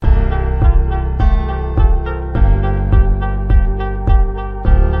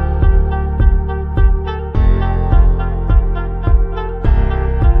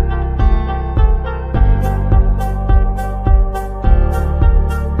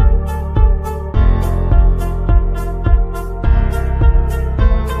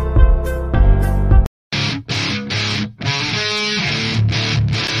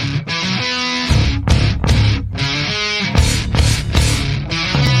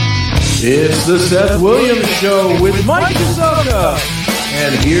It's the Seth Williams Show with Mike Kazoka.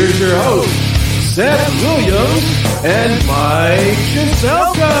 And here's your host, Seth Williams and Mike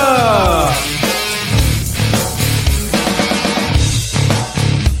Kazoka.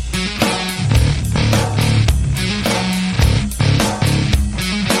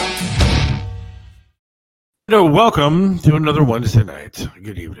 Hello, welcome to another Wednesday night.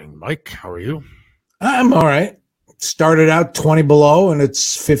 Good evening, Mike. How are you? I'm all right. Started out 20 below and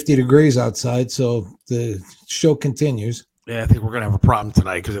it's 50 degrees outside, so the show continues. Yeah, I think we're going to have a problem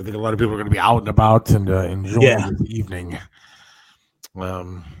tonight because I think a lot of people are going to be out and about and enjoying the evening,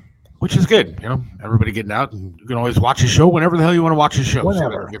 which is good. You know, everybody getting out, and you can always watch a show whenever the hell you want to watch a show.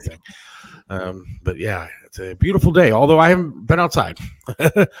 Whenever. So that's a good thing. But yeah, it's a beautiful day, although I haven't been outside.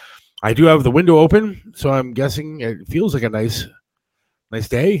 I do have the window open, so I'm guessing it feels like a nice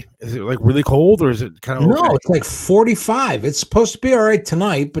day. Is it like really cold, or is it kind of No, it's like 45. It's supposed to be all right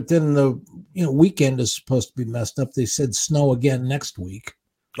tonight, but then the weekend is supposed to be messed up. They said snow again next week.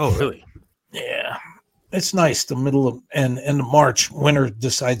 Oh, really? Yeah. It's nice. The middle of and end of March, winter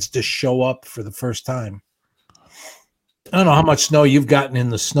decides to show up for the first time. I don't know how much snow you've gotten in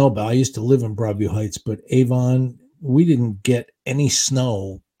the snow belt. I used to live in Broadview Heights, but Avon, we didn't get any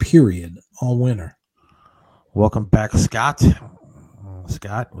snow, period, all winter. Welcome back, Scott.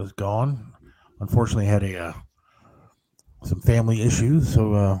 Scott was gone. Unfortunately, had some family issues.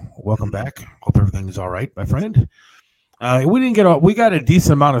 So welcome back. Hope everything's all right, my friend. We got a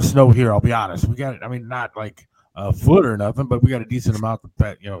decent amount of snow here. I'll be honest. We got, not like a foot or nothing, but we got a decent amount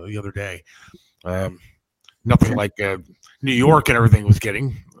the other day. Nothing like New York and everything was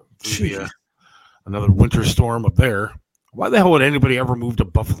getting. Another winter storm up there. Why the hell would anybody ever move to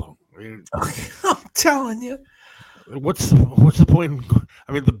Buffalo? I'm telling you. What's the point?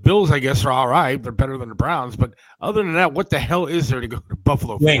 The Bills, I guess, are all right. They're better than the Browns. But other than that, what the hell is there to go to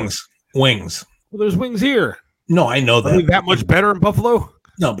Buffalo for? Wings. Well, there's wings here. No, I know that. Are they that much better in Buffalo?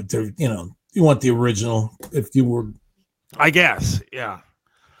 No, but they're, you want the original if you were. I guess, yeah.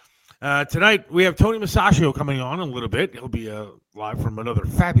 Tonight, we have Tony Masaccio coming on a little bit. He'll be live from another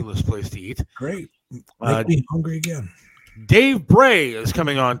fabulous place to eat. Great. Make me hungry again. Dave Bray is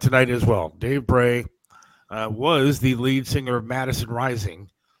coming on tonight as well. Dave Bray was the lead singer of Madison Rising,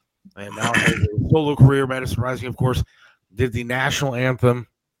 and now has a solo career. Madison Rising, of course, did the national anthem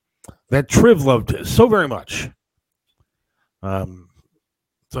that Triv loved so very much.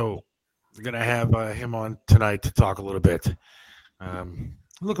 So we're going to have him on tonight to talk a little bit. I'm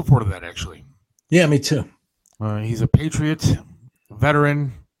looking forward to that, actually. Yeah, me too. He's a Patriot,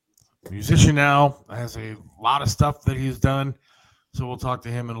 veteran, musician now, has a lot of stuff that he's done. So we'll talk to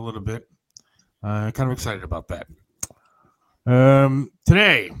him in a little bit. Kind of excited about that.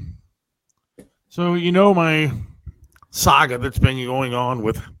 Today, so my saga that's been going on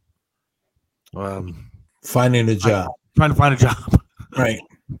with finding a job. Trying to find a job. Right.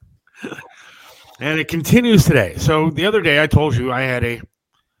 And it continues today. So the other day I told you I had a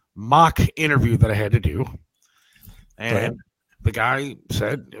mock interview that I had to do. And the guy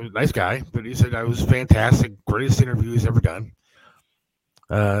said, it was a nice guy, but he said I was fantastic, greatest interview he's ever done.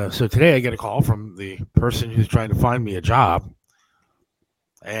 So today I get a call from the person who's trying to find me a job.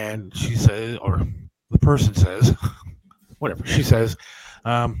 And she says, or the person says, whatever, she says,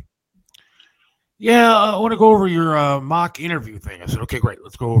 yeah, I want to go over your mock interview thing. I said, okay, great,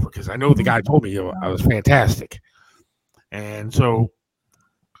 let's go over, because I know the guy told me I was fantastic. And so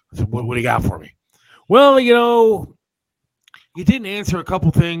I said, what do you got for me? Well, you didn't answer a couple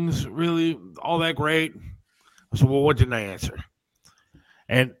things really all that great. I said, well, what didn't I answer?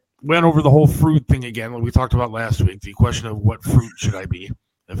 And went over the whole fruit thing again, like we talked about last week, the question of what fruit should I be?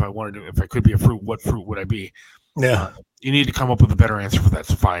 If I could be a fruit, what fruit would I be? Yeah. You need to come up with a better answer for that.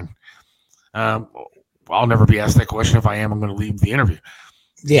 So fine. I'll never be asked that question. If I am, I'm going to leave the interview.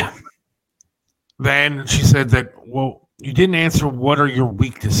 Yeah. Then she said that, well, you didn't answer what are your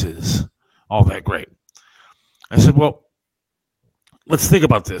weaknesses all that great. I said, well, let's think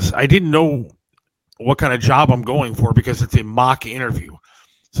about this. I didn't know what kind of job I'm going for because it's a mock interview.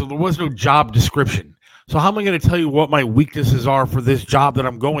 So there was no job description. So how am I going to tell you what my weaknesses are for this job that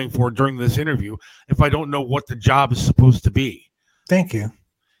I'm going for during this interview if I don't know what the job is supposed to be? Thank you.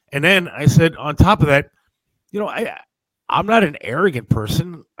 And then I said, on top of that, I'm not an arrogant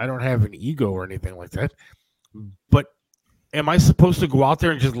person. I don't have an ego or anything like that. But am I supposed to go out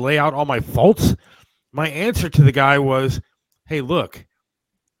there and just lay out all my faults? My answer to the guy was, hey, look,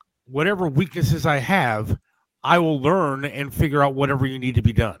 whatever weaknesses I have, I will learn and figure out whatever you need to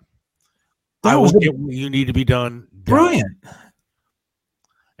be done. I will get what you need to be done. Brilliant.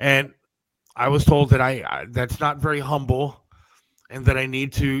 And I was told that that's not very humble, and that I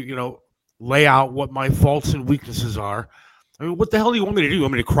need to, lay out what my faults and weaknesses are. I mean, what the hell do you want me to do? You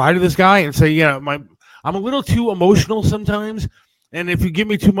want me to cry to this guy and say, yeah, I'm a little too emotional sometimes, and if you give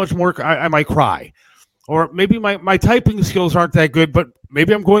me too much work, I might cry. Or maybe my typing skills aren't that good, but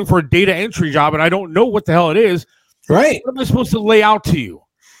maybe I'm going for a data entry job and I don't know what the hell it is. Right. What am I supposed to lay out to you?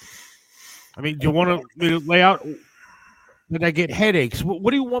 I mean, do you want me to lay out that I get headaches?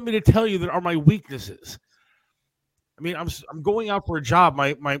 What do you want me to tell you that are my weaknesses? I mean, I'm going out for a job.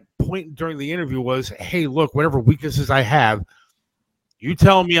 My point during the interview was, hey, look, whatever weaknesses I have, you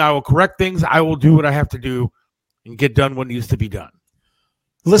tell me, I will correct things. I will do what I have to do and get done what needs to be done.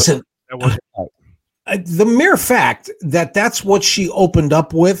 Listen, that wasn't the mere fact that that's what she opened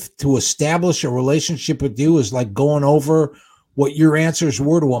up with to establish a relationship with you is like going over what your answers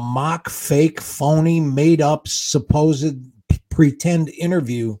were to a mock, fake, phony, made up, supposed pretend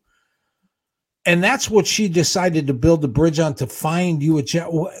interview. And that's what she decided to build the bridge on, to find you a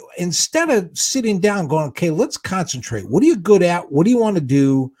job. Instead of sitting down going, okay, let's concentrate. What are you good at? What do you want to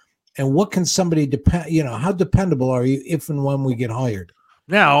do? And what can somebody depend, how dependable are you if and when we get hired?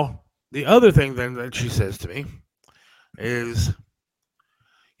 Now, the other thing then that she says to me is,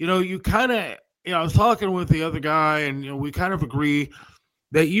 you kind of, I was talking with the other guy and, we kind of agree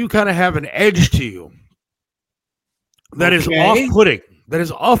that you kind of have an edge to you that is off-putting. That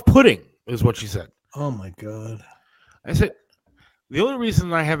is off-putting is what she said. Oh my God. I said, the only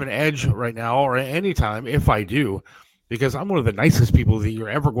reason I have an edge right now or any time, if I do, because I'm one of the nicest people that you're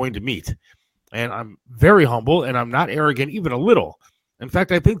ever going to meet. And I'm very humble and I'm not arrogant even a little. In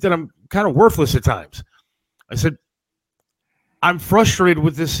fact, I think that I'm kind of worthless at times. I said, I'm frustrated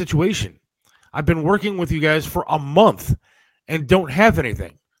with this situation. I've been working with you guys for a month and don't have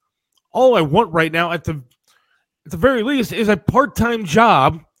anything. All I want right now, at the very least, is a part-time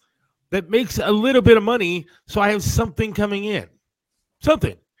job that makes a little bit of money so I have something coming in.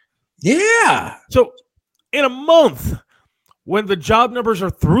 Something. Yeah. So in a month, when the job numbers are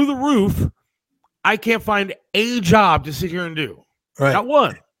through the roof, I can't find a job to sit here and do. Right. Not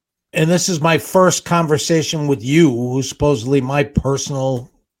one. And this is my first conversation with you, who's supposedly my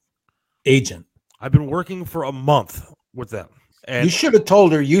personal agent. I've been working for a month with them. And you should have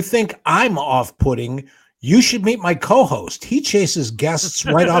told her, you think I'm off-putting. You should meet my co-host. He chases guests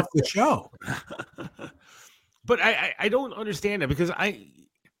right off the show. But I don't understand it, because I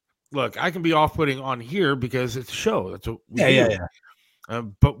can be off-putting on here because it's a show. That's what we do. Yeah.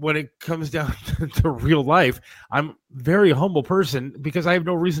 But when it comes down to real life, I'm a very humble person because I have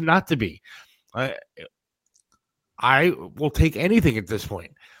no reason not to be. I will take anything at this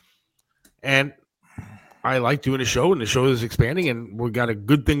point. And I like doing a show, and the show is expanding, and we've got a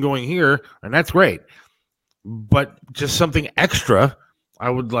good thing going here, and that's great. But just something extra, I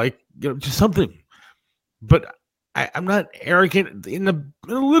would like, just something. But I'm not arrogant in a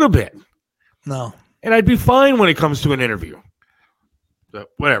little bit. No. And I'd be fine when it comes to an interview. But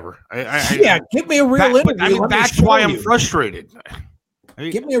whatever. Give me a real interview. That's why I'm frustrated.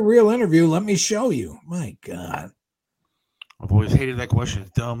 Give me a real interview. Let me show you. My God. I've always hated that question.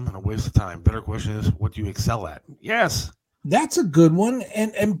 It's dumb and a waste of time. Better question is, what do you excel at? Yes. That's a good one.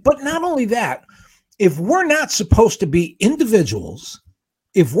 But not only that, if we're not supposed to be individuals,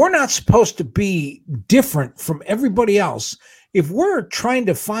 if we're not supposed to be different from everybody else, if we're trying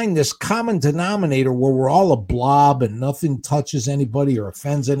to find this common denominator where we're all a blob and nothing touches anybody or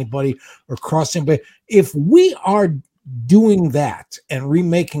offends anybody or crosses anybody, if we are doing that and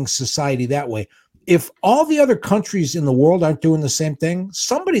remaking society that way, if all the other countries in the world aren't doing the same thing,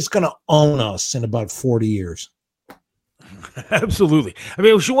 somebody's going to own us in about 40 years. Absolutely. I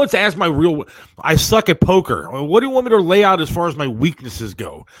mean, she wants to ask I suck at poker. I mean, what do you want me to lay out as far as my weaknesses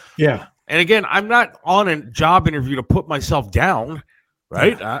go? Yeah. And again, I'm not on a job interview to put myself down,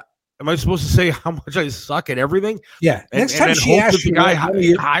 right? Yeah. Am I supposed to say how much I suck at everything? Yeah. Next time she asks you, the guy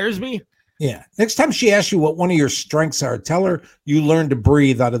hires me. Yeah. Next time she asks you what one of your strengths are, tell her you learn to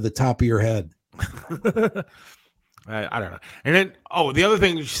breathe out of the top of your head. I don't know. And then, the other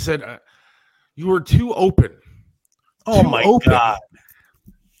thing she said, you were too open. Oh my God.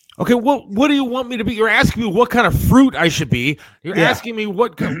 Okay, what do you want me to be? You're asking me what kind of fruit I should be. You're asking me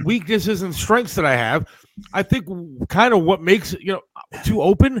what weaknesses and strengths that I have. I think kind of what makes too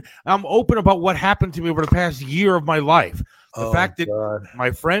open. I'm open about what happened to me over the past year of my life. The fact that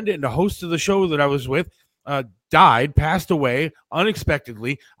my friend and the host of the show that I was with passed away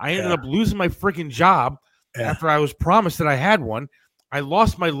unexpectedly. I ended up losing my freaking job after I was promised that I had one. I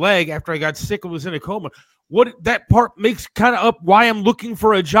lost my leg after I got sick and was in a coma. That part makes kind of up why I'm looking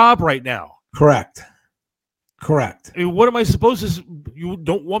for a job right now. Correct. I mean, what am I supposed to? You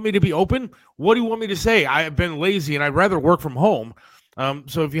don't want me to be open? What do you want me to say? I've been lazy and I'd rather work from home.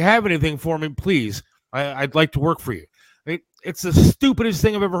 So if you have anything for me, please, I'd like to work for you. It's the stupidest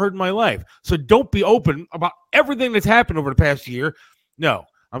thing I've ever heard in my life. So don't be open about everything that's happened over the past year. No,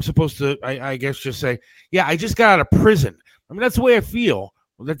 I'm supposed to, I guess, just say, yeah, I just got out of prison. I mean, that's the way I feel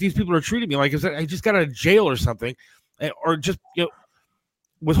that these people are treating me like, is that I just got out of jail or something, or just,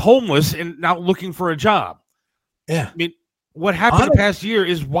 was homeless and now looking for a job. Yeah. I mean, what happened the past year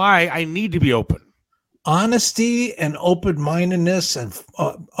is why I need to be open. Honesty and open-mindedness and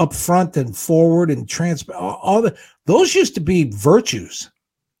upfront and forward and transparent, those used to be virtues.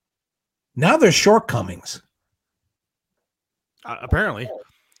 Now they're shortcomings. Apparently,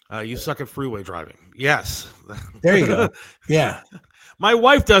 you suck at freeway driving. Yes. There you go. Yeah. My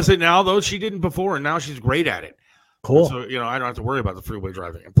wife does it now, though she didn't before, and now she's great at it. Cool. So, I don't have to worry about the freeway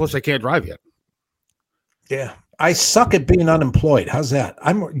driving. And plus, I can't drive yet. Yeah. I suck at being unemployed. How's that?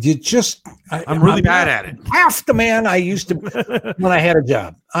 I'm really bad at it. Half the man I used to when I had a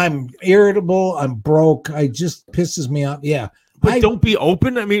job. I'm irritable. I'm broke. I just pisses me off. Yeah. But don't be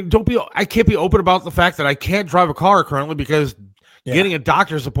open. I mean, I can't be open about the fact that I can't drive a car currently because getting a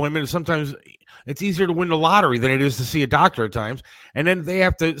doctor's appointment is sometimes it's easier to win the lottery than it is to see a doctor at times. And then they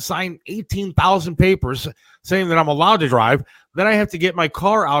have to sign 18,000 papers saying that I'm allowed to drive. Then I have to get my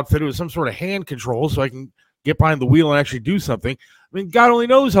car outfitted with some sort of hand control so I can get behind the wheel and actually do something. I mean, God only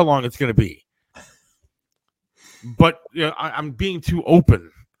knows how long it's going to be. But I'm being too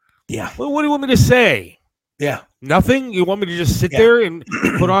open. Yeah. Well, what do you want me to say? Yeah. Nothing? You want me to just sit there and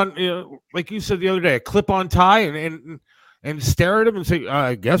put on, like you said the other day, a clip-on tie and stare at him and say,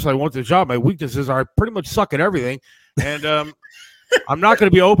 I guess I want the job. My weaknesses are I pretty much suck at everything. And I'm not going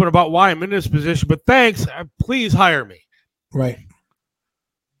to be open about why I'm in this position, but thanks. Please hire me. Right.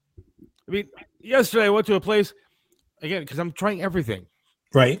 I mean, yesterday I went to a place, again, because I'm trying everything.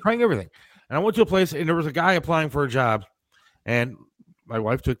 Right. Trying everything. And I went to a place, and there was a guy applying for a job, and my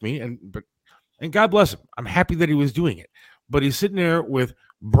wife took me, and God bless him. I'm happy that he was doing it. But he's sitting there with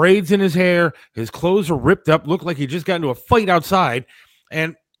braids in his hair. His clothes are ripped up, look like he just got into a fight outside,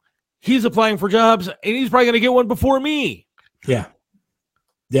 and he's applying for jobs, and he's probably going to get one before me. Yeah.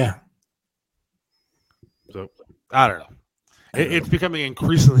 Yeah. So, I don't know. It's becoming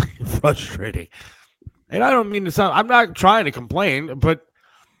increasingly frustrating. And I don't mean to sound, I'm not trying to complain, but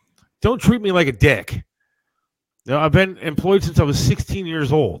don't treat me like a dick. I've been employed since I was 16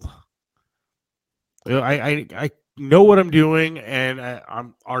 years old. I know what I'm doing, and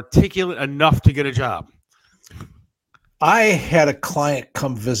I'm articulate enough to get a job. I had a client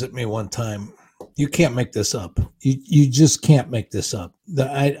come visit me one time. You can't make this up. You just can't make this up.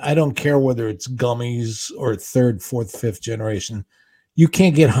 I don't care whether it's gummies or third, fourth, fifth generation. You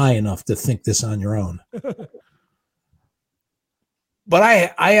can't get high enough to think this on your own. But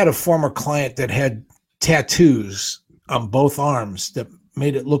I had a former client that had tattoos on both arms that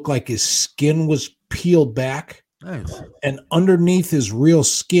made it look like his skin was peeled back. Nice. And underneath his real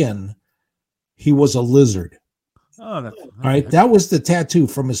skin, he was a lizard. Oh, that's all right. That was the tattoo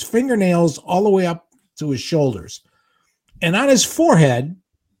from his fingernails all the way up to his shoulders. And on his forehead,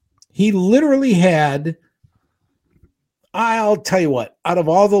 he literally had, I'll tell you what, out of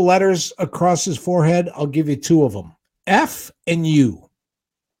all the letters across his forehead, I'll give you two of them, F and U.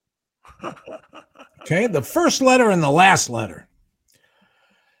 Okay. The first letter and the last letter.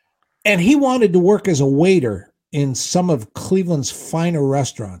 And he wanted to work as a waiter in some of Cleveland's finer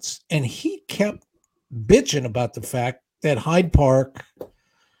restaurants. And he kept bitching about the fact that Hyde Park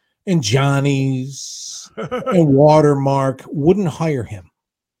and Johnny's and Watermark wouldn't hire him.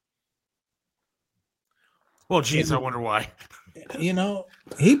 Well, geez, I wonder why.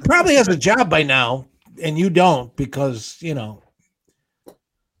 He probably has a job by now, and you don't because, I don't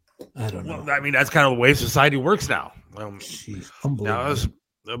know. Well, I mean, that's kind of the way society works now. Jeez, unbelievable. Now, I was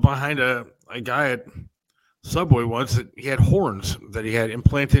behind a guy at Subway once that he had horns that he had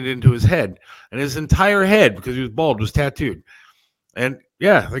implanted into his head, and his entire head, because he was bald, was tattooed. And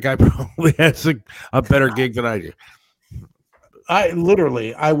yeah, the guy probably has a better gig than I do.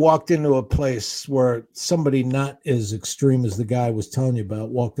 I walked into a place where somebody not as extreme as the guy I was telling you about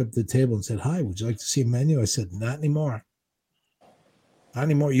walked up to the table and said, "Hi, would you like to see a menu?" I said, "Not anymore. Not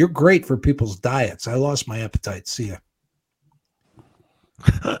anymore. You're great for people's diets. I lost my appetite. See ya."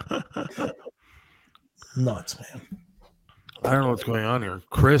 Nuts, man. I don't know what's going on here.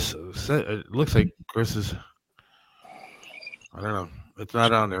 Chris, it looks like Chris is, I don't know. It's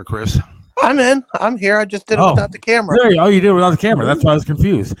not on there, Chris. I'm in. I'm here. I just did it without the camera. You did it without the camera. That's why I was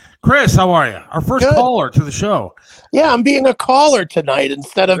confused. Chris, how are you? Our first caller to the show. Yeah, I'm being a caller tonight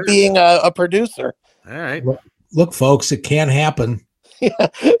instead of being a producer. All right. Look, folks, it can happen. Yeah,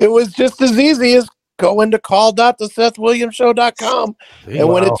 it was just as easy as go into call.thesethwilliamsshow.com. And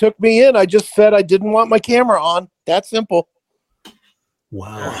when it took me in, I just said I didn't want my camera on. That simple.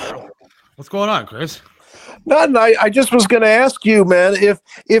 Wow. What's going on, Chris? Nothing. I just was going to ask you, man,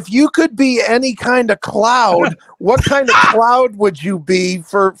 if you could be any kind of cloud, what kind of cloud would you be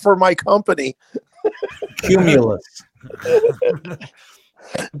for my company? Cumulus.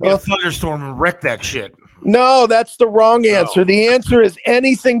 A thunderstorm and wreck that shit. No, that's the wrong answer. The answer is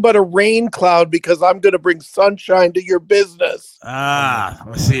anything but a rain cloud, because I'm going to bring sunshine to your business. I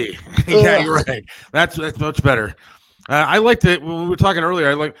see. Yeah, you're right. That's much better. I like to, when we were talking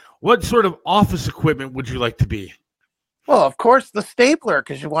earlier, what sort of office equipment would you like to be? Well, of course, the stapler,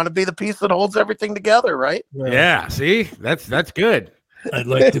 because you want to be the piece that holds everything together, right? Yeah, see? That's good. I'd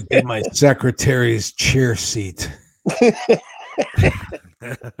like to be my secretary's chair seat.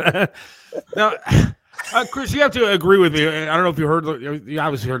 Now, Chris, you have to agree with me. I don't know if you heard, you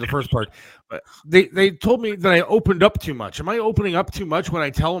obviously heard the first part, but they told me that I opened up too much. Am I opening up too much when I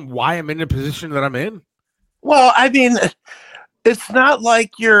tell them why I'm in the position that I'm in? Well, I mean, it's not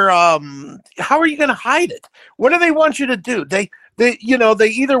like you're, how are you going to hide it? What do they want you to do? They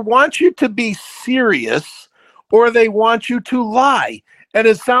either want you to be serious or they want you to lie. And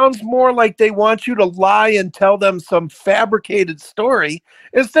it sounds more like they want you to lie and tell them some fabricated story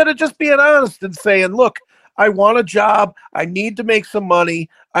instead of just being honest and saying, look, I want a job. I need to make some money.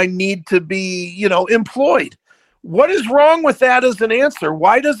 I need to be, employed. What is wrong with that as an answer?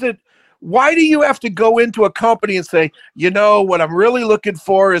 Why do you have to go into a company and say, what I'm really looking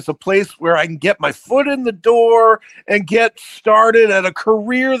for is a place where I can get my foot in the door and get started at a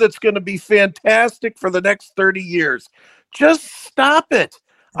career that's going to be fantastic for the next 30 years? Just stop it.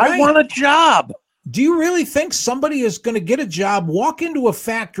 Right. I want a job. Do you really think somebody is going to get a job, walk into a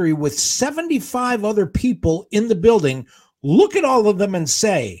factory with 75 other people in the building, look at all of them and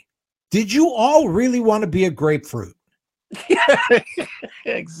say, did you all really want to be a grapefruit? Yeah,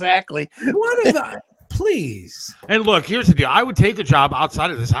 exactly. What is that? Please. And look, here's the deal. I would take a job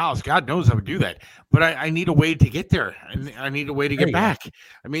outside of this house. God knows I would do that. But I need a way to get there. And I need a way to get back.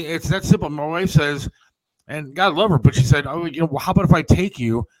 I mean, it's that simple. My wife says, and God love her, but she said, how about if I take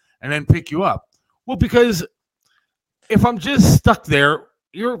you and then pick you up? Well, because if I'm just stuck there,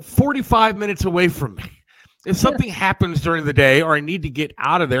 you're 45 minutes away from me. If something happens during the day or I need to get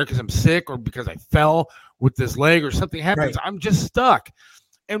out of there because I'm sick or because I fell with this leg or something happens, I'm just stuck.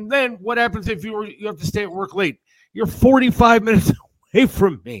 And then what happens if you have to stay at work late? You're 45 minutes away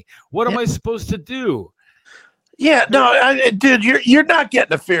from me. What am I supposed to do? Yeah, no, dude, you're not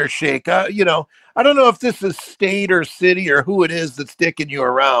getting a fair shake. I don't know if this is state or city or who it is that's dicking you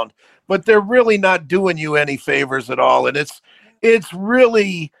around, but they're really not doing you any favors at all. And it's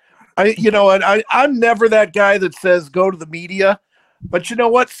really, I'm never that guy that says go to the media. But you know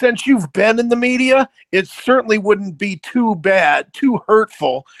what? Since you've been in the media, it certainly wouldn't be too bad, too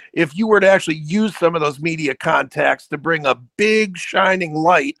hurtful if you were to actually use some of those media contacts to bring a big shining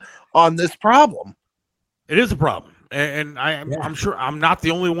light on this problem. It is a problem. And I'm sure I'm not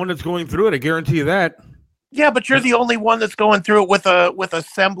the only one that's going through it. I guarantee you that. Yeah, but you're the only one that's going through it with a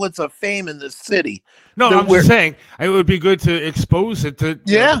semblance of fame in this city. No, I'm just saying it would be good to expose it to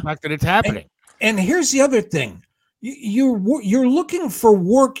the fact that it's happening. And here's the other thing. You're looking for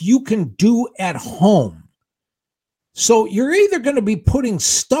work you can do at home. So you're either going to be putting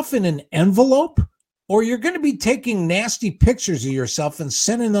stuff in an envelope or you're going to be taking nasty pictures of yourself and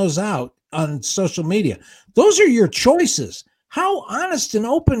sending those out on social media. Those are your choices. How honest and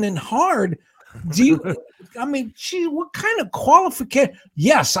open and hard do you, what kind of qualification?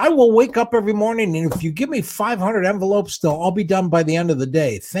 Yes, I will wake up every morning and if you give me 500 envelopes, they'll all be done by the end of the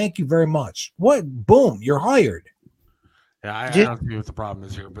day. Thank you very much. What? Boom, you're hired. Yeah, I don't see what the problem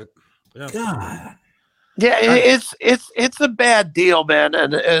is here, but God. Yeah, it's a bad deal, man.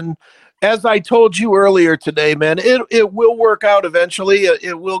 And as I told you earlier today, man, it will work out eventually.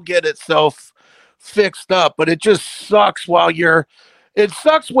 It will get itself fixed up, but it just sucks it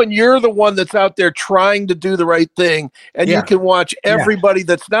sucks when you're the one that's out there trying to do the right thing and you can watch everybody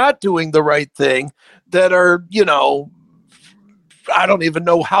that's not doing the right thing that are, I don't even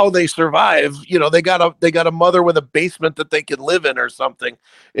know how they survive. They got a mother with a basement that they can live in or something.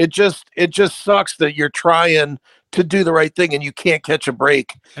 It just sucks that you're trying to do the right thing and you can't catch a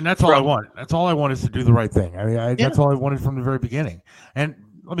break. And that's all I want. That's all I want is to do the right thing. I mean, that's all I wanted from the very beginning. And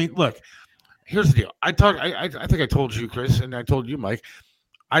I mean, look, here's the deal. I think I told you, Chris, and I told you, Mike,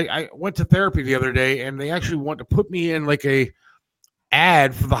 I went to therapy the other day and they actually want to put me in like a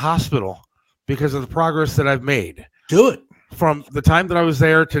ad for the hospital because of the progress that I've made. Do it. From the time that I was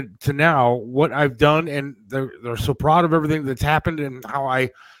there to now, what I've done, and they're so proud of everything that's happened and how I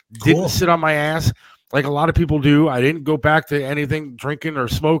didn't sit on my ass. like a lot of people do. I didn't go back to anything drinking or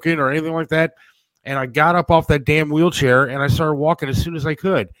smoking or anything like that. And I got up off that damn wheelchair and I started walking as soon as I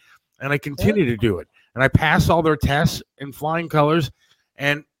could. And I continued to do it. And I passed all their tests in flying colors.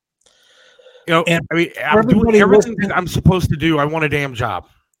 And, I'm doing everything that I'm supposed to do. I want a damn job.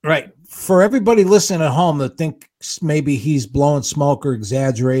 Right. For everybody listening at home that thinks maybe he's blowing smoke or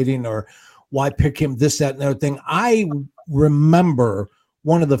exaggerating or why pick him, this, that, and the other thing. I remember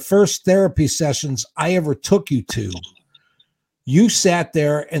one of the first therapy sessions I ever took you to. You sat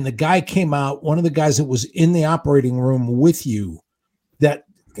there and the guy came out, one of the guys that was in the operating room with you that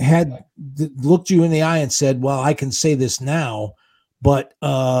had looked you in the eye and said, well, I can say this now, but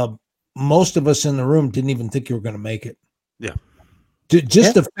most of us in the room didn't even think you were going to make it. Yeah.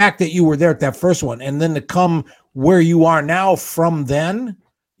 Just the fact that you were there at that first one and then to come where you are now from then.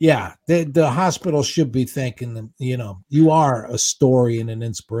 Yeah. The hospital should be thanking them. You are a story and an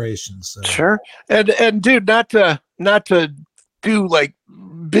inspiration. So. Sure. And dude, not to do like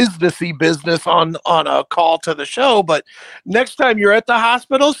businessy business on a call to the show, but next time you're at the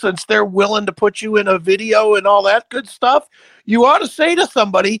hospital, since they're willing to put you in a video and all that good stuff, you ought to say to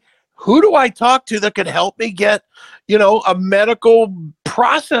somebody, who do I talk to that could help me get, a medical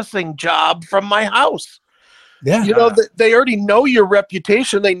processing job from my house? Yeah. They already know your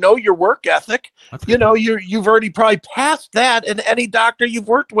reputation. They know your work ethic. You've already probably passed that, and any doctor you've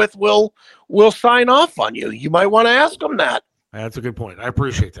worked with will sign off on you. You might want to ask them that. That's a good point. I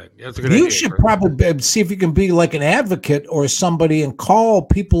appreciate that. That's a good idea. You should probably see if you can be like an advocate or somebody and call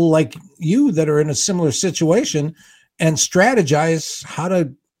people like you that are in a similar situation and strategize how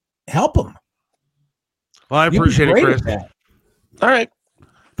to help them. Well, I appreciate it, Chris. All right.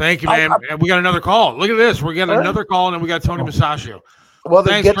 Thank you, man. We got another call. Look at this. We're getting another call, and then we got Tony Masaccio. Well,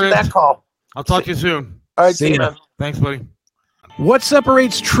 then get to that call. I'll talk to you soon. All right, see you, man. Thanks, buddy. What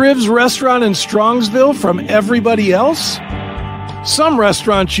separates Triv's Restaurant in Strongsville from everybody else? Some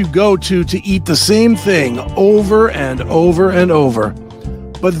restaurants you go to eat the same thing over and over and over.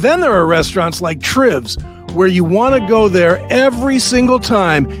 But then there are restaurants like Triv's where you want to go there every single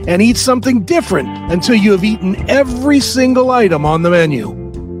time and eat something different until you have eaten every single item on the menu.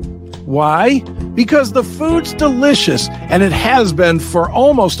 Why? Because the food's delicious and it has been for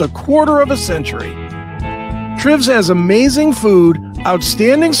almost a quarter of a century. Triv's has amazing food,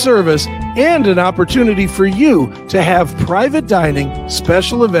 outstanding service, and an opportunity for you to have private dining,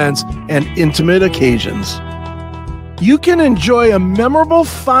 special events, and intimate occasions. You can enjoy a memorable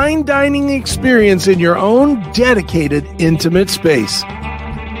fine dining experience in your own dedicated, intimate space.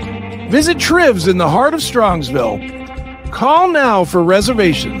 Visit Triv's in the heart of Strongsville. Call now for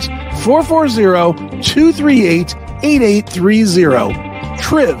reservations, 440-238-8830.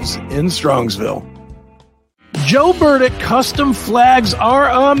 Triv's in Strongsville. Joe Burdick custom flags are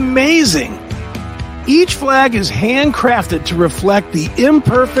amazing. Each flag is handcrafted to reflect the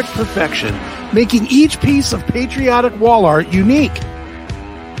imperfect perfection, making each piece of patriotic wall art unique.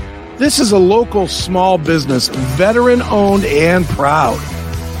 This is a local small business, veteran-owned and proud.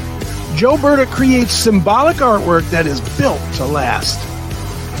 Joe Burdick creates symbolic artwork that is built to last.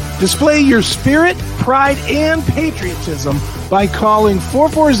 Display your spirit, pride, and patriotism by calling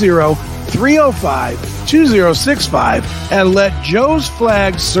 440-305-2065 and let Joe's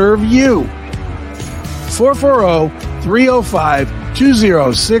flag serve you.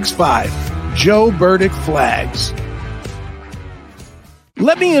 440-305-2065. Joe Burdick Flags.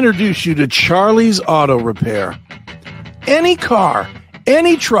 Let me introduce you to Charlie's Auto Repair. Any car,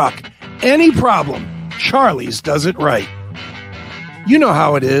 any truck, any problem, Charlie's does it right. You know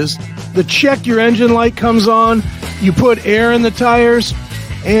how it is. The check your engine light comes on, you put air in the tires,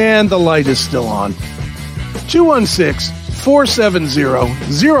 and the light is still on.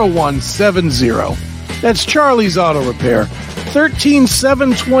 216-470-0170. That's Charlie's Auto Repair,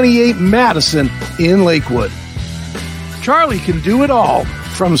 13728 Madison in Lakewood. Charlie can do it all,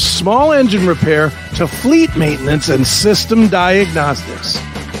 from small engine repair to fleet maintenance and system diagnostics.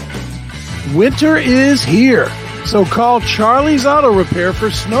 Winter is here, so call Charlie's Auto Repair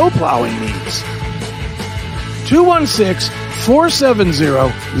for snow plowing needs.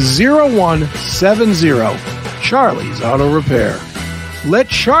 216-470-0170. Charlie's Auto Repair. Let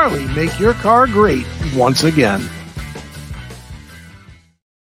Charlie make your car great once again.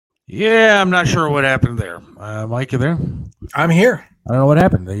 Yeah, I'm not sure what happened there. Mike, you there? I'm here. I don't know what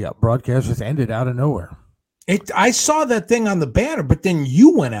happened. The broadcast just ended out of nowhere. I saw that thing on the banner, but then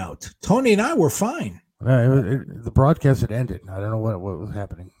you went out. Tony and I were fine. The broadcast had ended. I don't know what was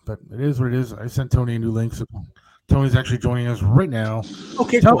happening, but it is what it is. I sent Tony a new link. So Tony's actually joining us right now.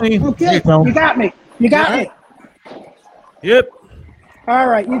 Okay, Tony. cool. Okay, Hey, Tony. you got me. You got me. Yep. All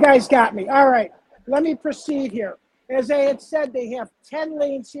right, you guys got me. All right. let me proceed here. As I had said, they have 10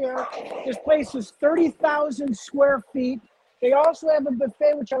 lanes here. This place is 30,000 square feet. They also have a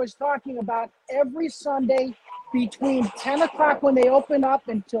buffet, which I was talking about, every Sunday between 10 o'clock when they open up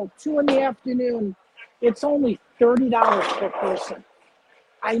until 2 in the afternoon. It's only $30 per person.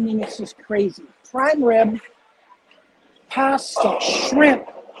 I mean, it's just crazy. Prime rib, pasta, shrimp,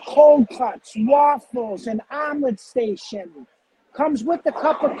 cold cuts, waffles, an omelet station. Comes with a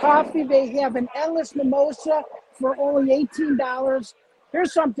cup of coffee. They have an endless mimosa for only $18.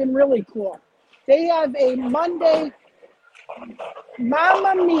 Here's something really cool. They have a Monday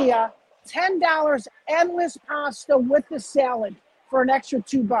Mamma Mia $10 endless pasta with the salad for an extra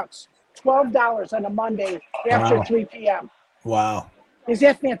 $2. $12 on a Monday after 3 p.m. Wow. Is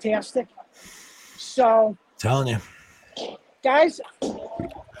that fantastic? So, Telling you. guys,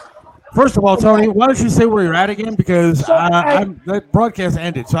 First of all, Tony, why don't you say where you're at again? Because So that broadcast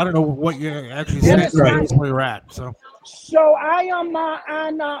ended, so I don't know what you actually said. That's right. Where you're at. So I am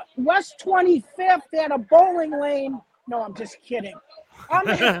on West 25th at a bowling lane. No, I'm just kidding. I'm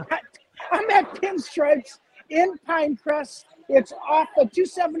at Pinstripes in Pinecrest. It's off of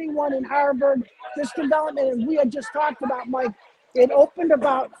 271 in Harvard. This development, and we had just talked about, Mike, it opened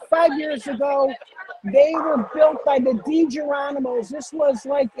about 5 years ago. They were built by the DiGeronimos. This was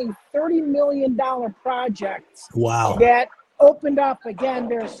like a $30 million project. Wow. That opened up. Again,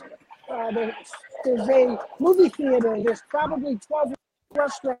 there's a movie theater. There's probably 12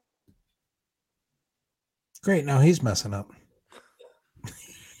 restaurants. Great. Now he's messing up.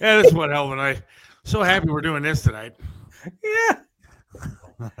 Yeah, this is what Elvin. I'm so happy we're doing this tonight. Yeah.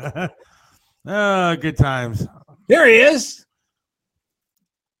 Good times. There he is.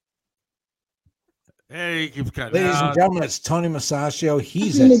 Hey, he keeps cutting Ladies out. and gentlemen, it's Tony Masaccio.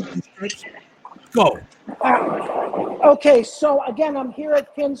 He's at Go. Okay, so again, I'm here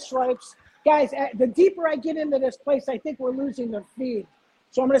at Pinstripes. Guys, the deeper I get into this place, I think we're losing the feed.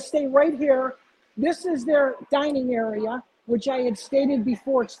 So I'm going to stay right here. This is their dining area, which I had stated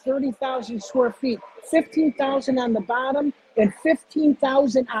before. It's 30,000 square feet, 15,000 on the bottom and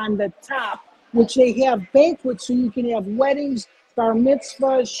 15,000 on the top, which they have banquets, so you can have weddings, bar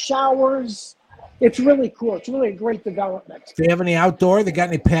mitzvahs, showers. It's really cool. It's really a great development. Do they have any outdoor? They got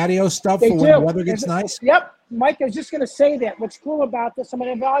any patio stuff They for do. when the weather gets nice? Yep. Mike, I was just going to say that. What's cool about this, I'm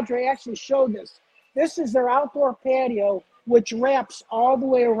going to have Audrey actually show this. This is their outdoor patio, which wraps all the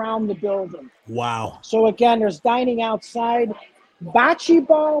way around the building. Wow. So again, there's dining outside, bocce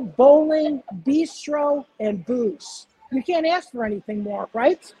ball, bowling, bistro, and booze. You can't ask for anything more,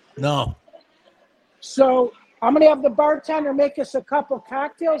 right? No. So I'm going to have the bartender make us a couple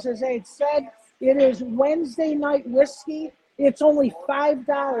cocktails. As I had said, it is Wednesday night whiskey. It's only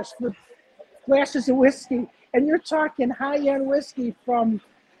 $5 for glasses of whiskey. And you're talking high-end whiskey from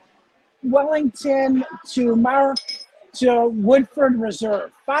Wellington to Woodford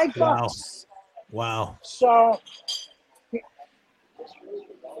Reserve. $5. Wow. So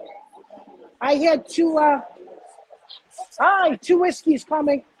I had two whiskeys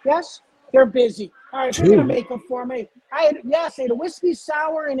coming. Yes, they're busy. All right, we're gonna make them for me. I had a whiskey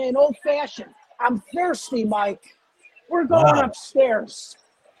sour and an old fashioned. I'm thirsty, Mike. We're going upstairs.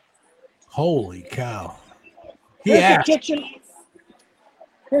 Holy cow. Here's the kitchen.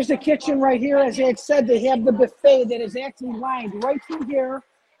 Here's the kitchen right here. As I had said, they have the buffet that is actually lined right through here.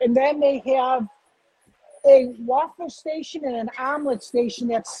 And then they have a waffle station and an omelet station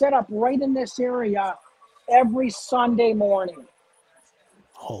that's set up right in this area every Sunday morning.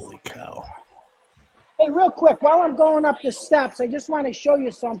 Holy cow. Hey, real quick, while I'm going up the steps, I just want to show you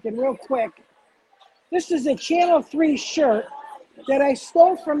something real quick. This is a Channel 3 shirt that I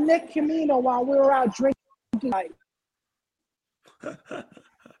stole from Nick Camino while we were out drinking tonight.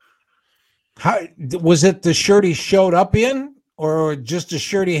 How was it the shirt he showed up in, or just a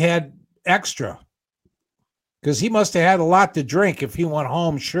shirt he had extra? Because he must have had a lot to drink if he went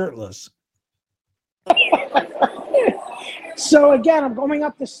home shirtless. So again, I'm going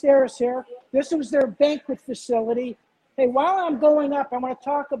up the stairs here. This was their banquet facility. Hey, while I'm going up, I want to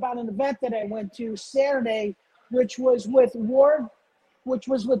talk about an event that I went to Saturday, which was with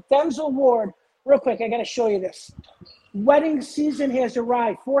Denzel Ward. Real quick, I got to show you this. Wedding season has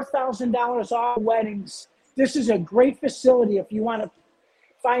arrived. $4,000 off weddings. This is a great facility if you want to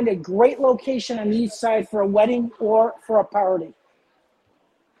find a great location on the east side for a wedding or for a party.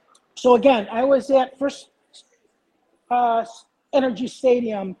 So again, I was at First Energy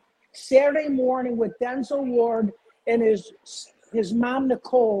Stadium Saturday morning with Denzel Ward and his mom,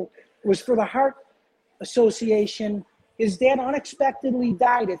 Nicole. It was for the Heart Association. His dad unexpectedly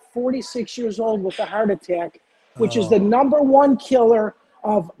died at 46 years old with a heart attack, which is the #1 killer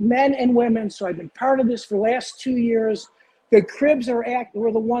of men and women. So I've been part of this for the last 2 years. The Cribs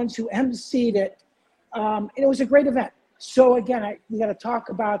were the ones who emceed it. And it was a great event. So again, we got to talk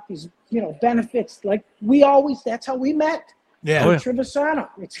about these, benefits. Like that's how we met. Yeah. Trevisano.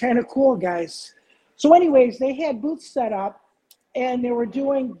 It's kind of cool, guys. So anyways, they had booths set up and they were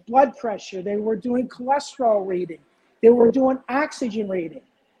doing blood pressure. They were doing cholesterol reading. They were doing oxygen reading.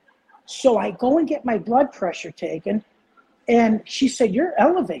 So I go and get my blood pressure taken. And she said, "You're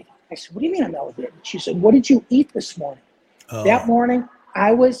elevated." I said, "What do you mean I'm elevated?" She said, "What did you eat this morning?" Oh. That morning,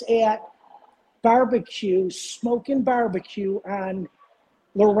 I was at smoking barbecue on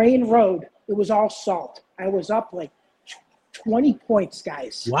Lorraine Road. It was all salt. I was up like 20 points,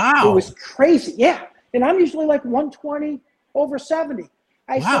 guys. Wow. It was crazy. Yeah. And I'm usually like 120 over 70.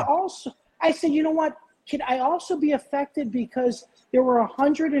 I said, you know what? Could I also be affected because there were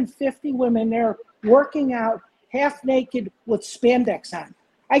 150 women there working out half naked with spandex on?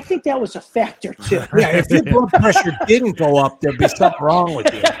 I think that was a factor too. Yeah, if your blood pressure didn't go up, there'd be something wrong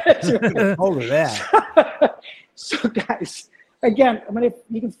with you. Hold of that. So, guys, again,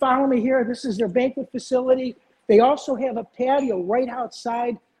 you can follow me here. This is their banquet facility. They also have a patio right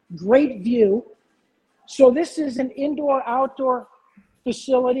outside. Great view. So this is an indoor-outdoor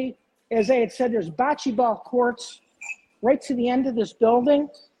facility. As I had said, there's bocce ball courts right to the end of this building.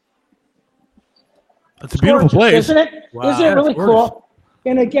 That's a beautiful place, isn't it? Wow, isn't it really gorgeous. Cool?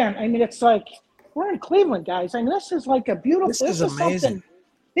 And again, it's like we're in Cleveland, guys. This is like a beautiful. This is amazing. Something.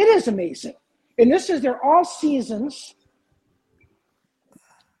 It is amazing, and this is their all seasons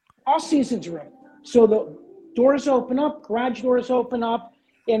room. So the doors open up, garage doors open up,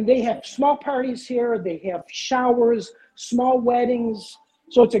 and they have small parties here. They have showers, small weddings.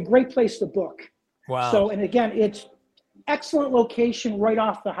 So it's a great place to book. Wow. So, and again, it's excellent location right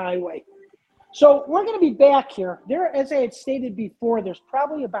off the highway. So we're going to be back here. There, as I had stated before, there's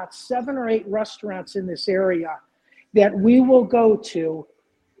probably about 7 or 8 restaurants in this area that we will go to.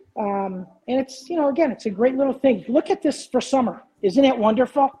 And it's, again, it's a great little thing. Look at this for summer. Isn't it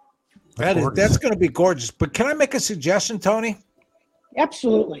wonderful? That's going to be gorgeous. But can I make a suggestion, Tony?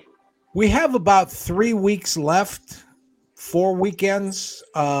 Absolutely. We have about 3 weeks left, 4 weekends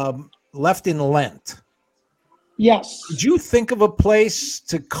left in Lent. Yes. Did you think of a place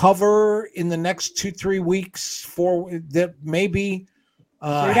to cover in the next 2-3 weeks that maybe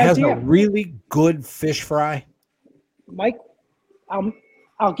has a really good fish fry? Mike,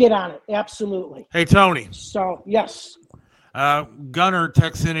 I'll get on it. Absolutely. Hey, Tony. So, yes. Gunnar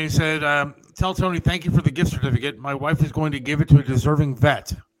texted in and he said, tell Tony thank you for the gift certificate. My wife is going to give it to a deserving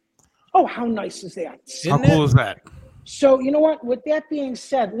vet. Oh, how nice is that? How cool is that? So, you know what? With that being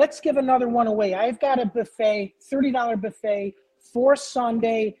said, let's give another one away. I've got a buffet, $30 buffet for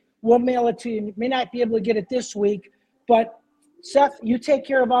Sunday. We'll mail it to you. You may not be able to get it this week, but Seth, you take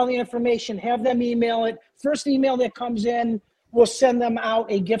care of all the information. Have them email it. First email that comes in, we'll send them out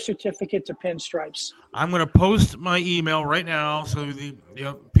a gift certificate to Pinstripes. I'm going to post my email right now. So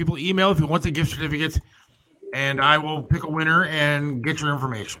people email if you want the gift certificates, and I will pick a winner and get your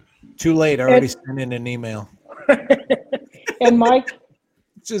information. Too late. I already sent in an email. And Mike?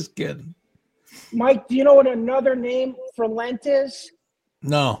 Just kidding. Mike, do you know what another name for Lent is?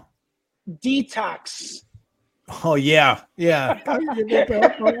 No. Detox. Oh, yeah. Yeah.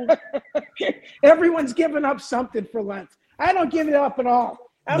 Everyone's giving up something for Lent. I don't give it up at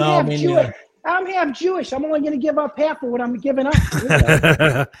all. I'm half Jewish. I'm only going to give up half of what I'm giving up.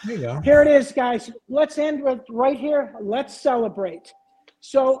 There you go. Here it is, guys. Let's end with right here. Let's celebrate.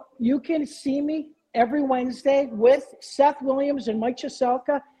 So you can see me every Wednesday with Seth Williams and Mike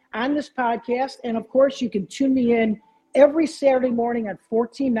Chiselka on this podcast. And, of course, you can tune me in every Saturday morning at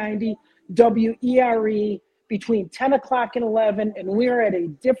 1490 WERE between 10 o'clock and 11. And we are at a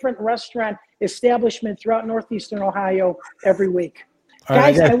different restaurant establishment throughout northeastern Ohio every week. All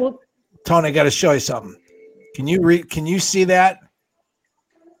right, guys, Tony, I got to show you something. Can you see that?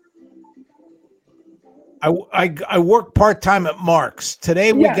 I work part-time at Mark's.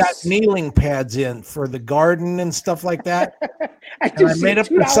 Today we got kneeling pads in for the garden and stuff like that. I made up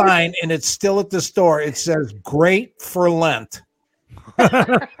the sign, and it's still at the store. It says, "Great for Lent."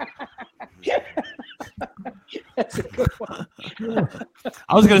 That's a good one.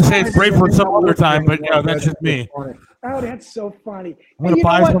 I was going to say it's great for some other time, but that's just me. Oh, that's so funny. I'm going to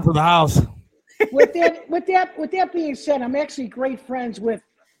buy some for the house. With that being said, I'm actually great friends with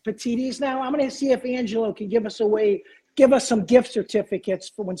Petites now. I'm going to see if Angelo can give us some gift certificates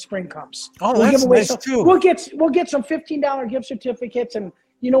for when spring comes. Oh, that's nice too. We'll get some $15 gift certificates, and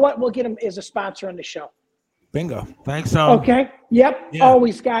you know what? We'll get them as a sponsor on the show. Bingo. Thanks, Okay. Yep. Yeah.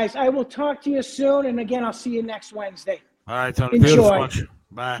 Always, guys. I will talk to you soon, and again, I'll see you next Wednesday. All right, Tony. Enjoy. Thanks so much.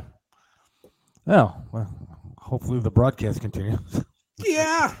 Bye. Well, hopefully the broadcast continues.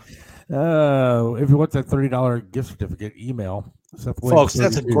 Yeah. If you want that $30 gift certificate, email Folks,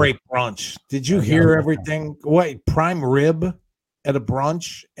 that's a great brunch. Did you hear everything? Wait, prime rib at a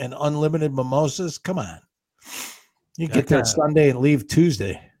brunch and unlimited mimosas? Come on. You get there Sunday and leave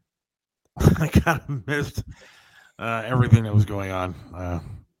Tuesday. I kind of missed everything that was going on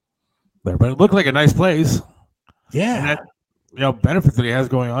there, but it looked like a nice place. Yeah. And that, benefit that he has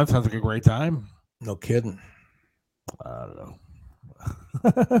going on sounds like a great time. No kidding. I don't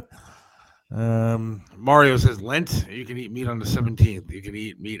know. Mario says Lent, you can eat meat on the 17th. You can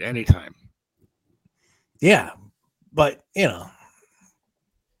eat meat anytime. Yeah, but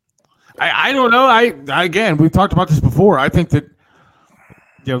I don't know. I again, we've talked about this before. I think that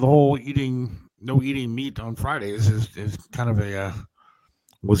the whole eating meat on Fridays is kind of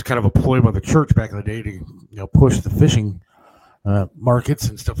was kind of a ploy by the church back in the day to push the fishing markets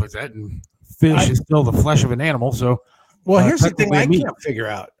and stuff like that. And fish is still the flesh of an animal, so. Well, here's the thing I can't figure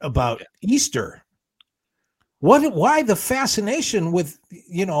out about Easter. Why the fascination with,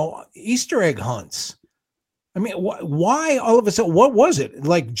 Easter egg hunts? I mean, why all of a sudden, what was it?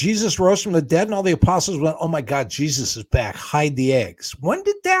 Like Jesus rose from the dead and all the apostles went, oh my God, Jesus is back. Hide the eggs. When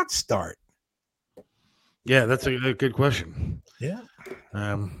did that start? Yeah, that's a good question. Yeah.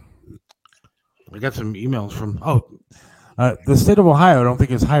 We got some emails from, the state of Ohio, I don't think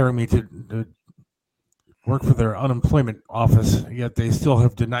is hiring me to work for their unemployment office, yet they still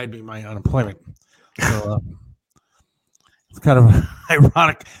have denied me my unemployment. So it's kind of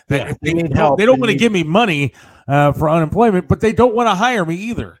ironic that they need help. They don't want to give me money for unemployment, but they don't want to hire me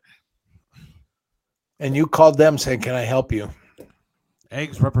either. And you called them saying, can I help you?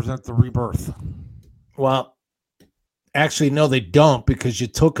 Eggs represent the rebirth. Well, actually, no, they don't, because you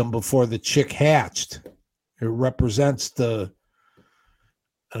took them before the chick hatched. It represents I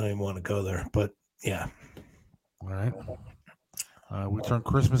don't even want to go there, but yeah. All right. We turn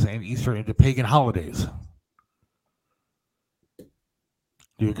Christmas and Easter into pagan holidays.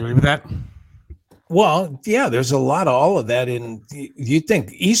 Do you agree with that? Well, yeah, there's a lot of all of that in. You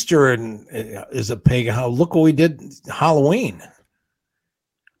think Easter is a pagan holiday? Look what we did Halloween.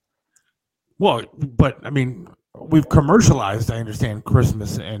 Well, but I mean, we've commercialized, I understand,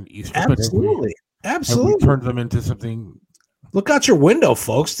 Christmas and Easter. Absolutely. Absolutely. Have we turned them into something. Look out your window,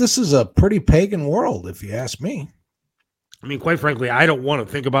 folks. This is a pretty pagan world, if you ask me. I mean, quite frankly, I don't want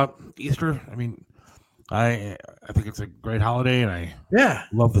to think about Easter. I mean, I think it's a great holiday, and I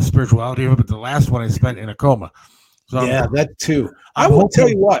love the spirituality of it. But the last one I spent in a coma. So yeah, that too. I will tell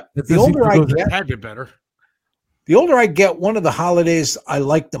you what. The older I get, had been better. The older I get, one of the holidays I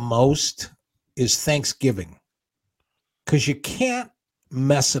like the most is Thanksgiving, because you can't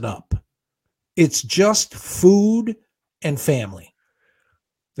mess it up. It's just food and family.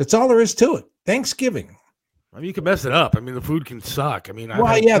 That's all there is to it. Thanksgiving. I mean, you can mess it up. I mean, the food can suck. I mean,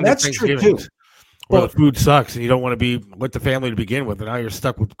 that's true too. Where the food sucks and you don't want to be with the family to begin with, and now you're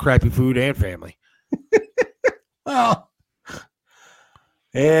stuck with crappy food and family. Well,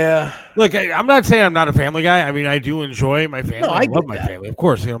 yeah. Look, I'm not saying I'm not a family guy. I mean, I do enjoy my family. No, I love my family, of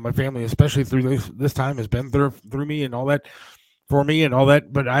course. My family, especially through this time, has been through me and all that for me and all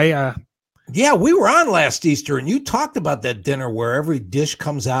that. But yeah, we were on last Easter, and you talked about that dinner where every dish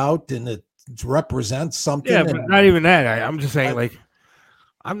comes out and it represents something. Yeah, but not even that. I'm just saying,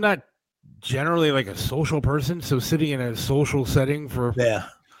 I'm not generally like a social person, so sitting in a social setting for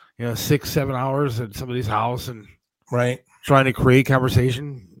 6-7 hours at somebody's house and trying to create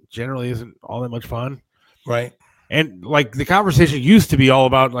conversation generally isn't all that much fun. Right. And like the conversation used to be all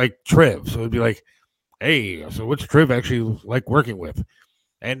about like Triv. So it'd be like, hey, so what's Triv actually like working with?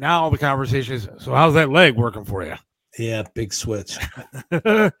 And now the conversation is, so how's that leg working for you? Yeah, big switch.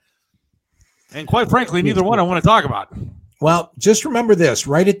 And quite frankly, neither one I want to talk about. Well, just remember this.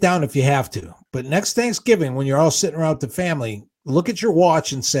 Write it down if you have to. But next Thanksgiving, when you're all sitting around with the family, look at your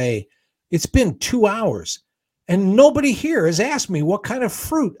watch and say, it's been 2 hours. And nobody here has asked me what kind of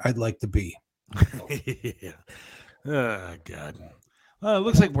fruit I'd like to be. Yeah. Oh, God. Well, it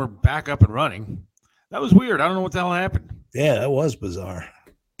looks like we're back up and running. That was weird. I don't know what the hell happened. Yeah, that was bizarre.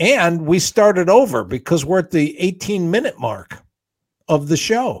 And we started over because we're at the 18-minute mark of the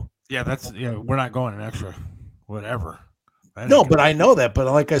show. Yeah, we're not going an extra whatever. No, but I know that. But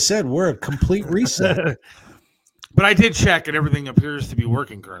like I said, we're a complete reset. But I did check, and everything appears to be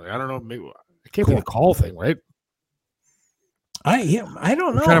working currently. I don't know. Maybe it can't be the call thing, right? I don't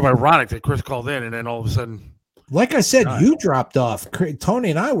know. It's kind of ironic that Chris called in, and then all of a sudden, like I said, you dropped off.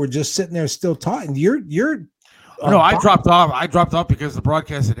 Tony and I were just sitting there still talking. You're. No, I dropped off. I dropped off because the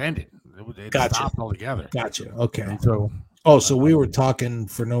broadcast had ended. It Gotcha. stopped altogether. Gotcha. Okay. And so, So we were talking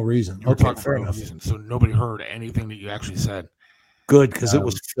for no reason. you were Okay, talking fair for no enough. reason. So nobody heard anything that you actually said. Good, because it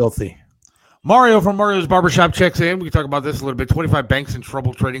was filthy. Mario from Mario's Barbershop checks in. We can talk about this a little bit. 25 banks in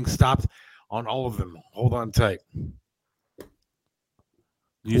trouble, trading stopped on all of them. Hold on tight. Do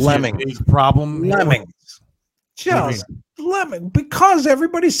you see a Lemmings. big problem here? Lemmings. What do you Just lemon. Because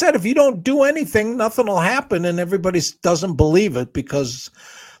everybody said if you don't do anything, nothing will happen, and everybody doesn't believe it because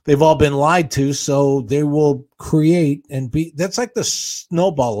they've all been lied to. So they will create and be. That's like the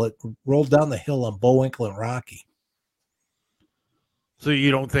snowball that rolled down the hill on Bullwinkle and Rocky. So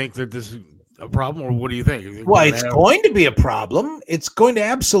you don't think that this is a problem, or what do you think? You think Well, we're it's gonna have- going to be a problem. It's going to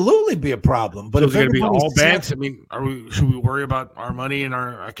absolutely be a problem. But So if it's going to be everybody all said- banks. I mean, should we worry about our money in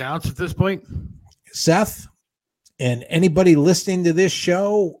our accounts at this point? Seth, and anybody listening to this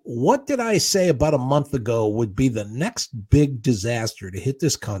show, what did I say about a month ago would be the next big disaster to hit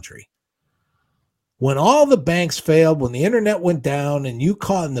this country? When all the banks failed, when the internet went down, and you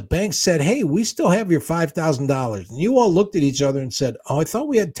called and the bank said, "Hey, we still have your $5,000," and you all looked at each other and said, "Oh, I thought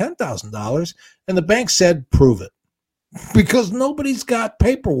we had $10,000," and the bank said, "Prove it," because nobody's got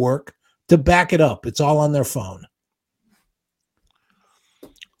paperwork to back it up. It's all on their phone.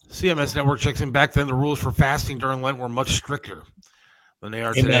 CMS Network checks in. Back then, the rules for fasting during Lent were much stricter than they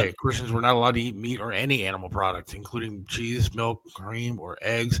are Amen. today. Christians were not allowed to eat meat or any animal products, including cheese, milk, cream, or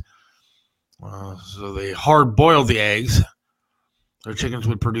eggs. So they hard boiled the eggs their chickens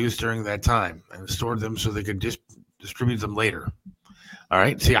would produce during that time and stored them so they could distribute them later. All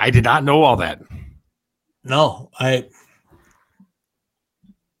right. See, I did not know all that. No, I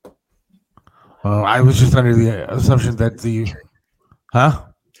was just under the assumption that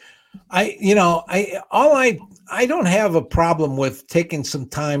I don't have a problem with taking some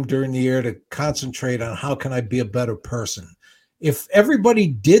time during the year to concentrate on how can I be a better person. If everybody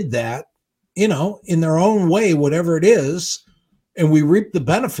did that, in their own way, whatever it is, and we reap the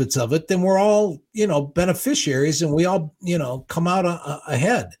benefits of it, then we're all, beneficiaries, and we all, come out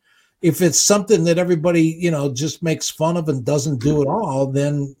ahead. If it's something that everybody, just makes fun of and doesn't do at all,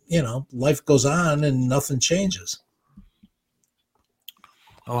 then, life goes on and nothing changes.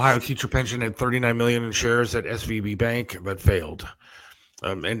 Ohio teacher pension had 39 million in shares at SVB Bank that failed.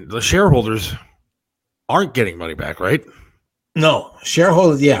 And the shareholders aren't getting money back, right? No,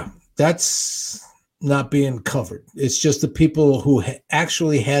 shareholders, yeah. That's not being covered. It's just the people who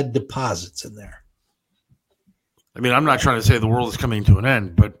actually had deposits in there. I mean, I'm not trying to say the world is coming to an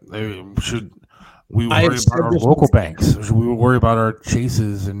end, but should we worry about our local banks? Should we worry about our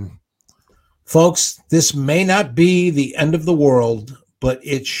Chases? And folks, this may not be the end of the world, but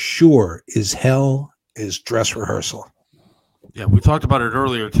it sure is hell is dress rehearsal. Yeah, we talked about it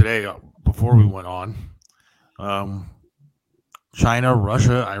earlier today before we went on. China,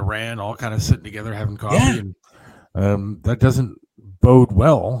 Russia, Iran, all kind of sitting together having coffee. Yeah. And that doesn't bode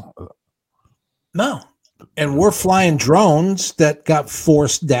well. No. And we're flying drones that got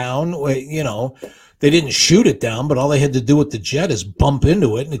forced down. They didn't shoot it down, but all they had to do with the jet is bump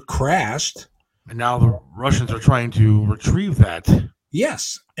into it and it crashed. And now the Russians are trying to retrieve that.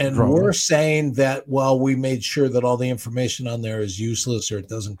 Yes. And drone. We're saying that, we made sure that all the information on there is useless or it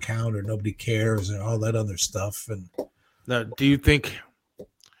doesn't count or nobody cares and all that other stuff. And now, do you think,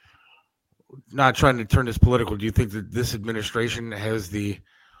 not trying to turn this political, do you think that this administration has the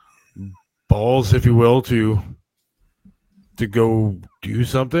balls, if you will, to go do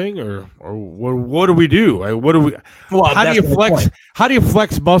something, or what do we do? How do you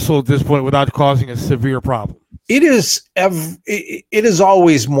flex muscle at this point without causing a severe problem? It is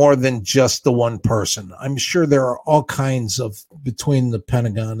always more than just the one person. I'm sure there are all kinds of, between the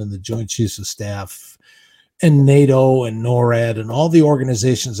Pentagon and the Joint Chiefs of Staff and NATO and NORAD and all the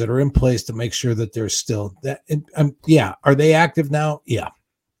organizations that are in place to make sure that there's still that. Are they active now? Yeah.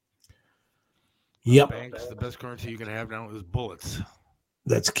 Yep. Banks, the best currency you can have now is bullets.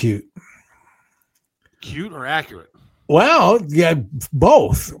 That's cute. Cute or accurate? Well, yeah,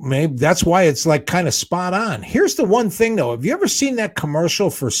 both. Maybe that's why it's like kind of spot on. Here's the one thing though. Have you ever seen that commercial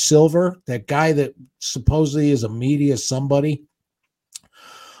for silver? That guy that supposedly is a media somebody.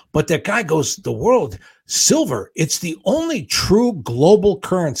 But that guy goes, the world, silver, it's the only true global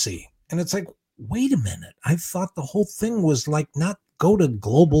currency. And it's like, wait a minute. I thought the whole thing was like not go to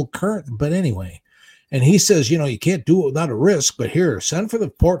global currency. But anyway, and he says, you can't do it without a risk, but here, send for the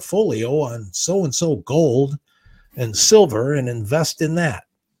portfolio on so-and-so gold and silver and invest in that.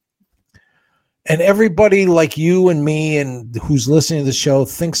 And everybody like you and me and who's listening to the show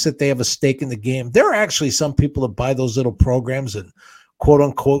thinks that they have a stake in the game. There are actually some people that buy those little programs and quote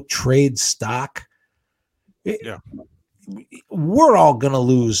unquote trade stock. Yeah. we're all going to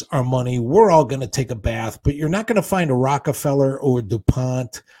lose our money. We're all going to take a bath, but you're not going to find a Rockefeller or a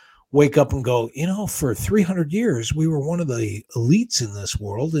DuPont wake up and go, for 300 years, we were one of the elites in this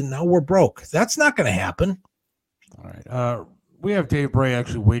world, and now we're broke. That's not going to happen. All right. We have Dave Bray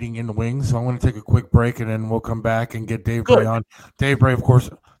actually waiting in the wings, so I'm going to take a quick break, and then we'll come back and get Dave Bray on. Dave Bray, of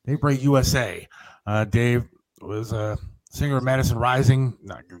course, Dave Bray USA. Dave was a singer of Madison Rising,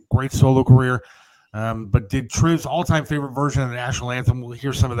 great solo career, but did Triv's all-time favorite version of the national anthem. We'll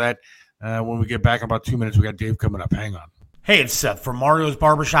hear some of that when we get back in about 2 minutes. We got Dave coming up. Hang on. Hey, it's Seth from Mario's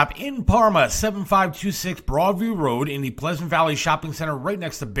Barbershop in Parma, 7526 Broadview Road in the Pleasant Valley Shopping Center right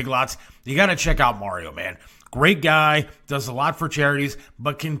next to Big Lots. You got to check out Mario, man. Great guy, does a lot for charities,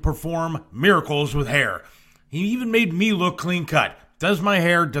 but can perform miracles with hair. He even made me look clean cut. Does my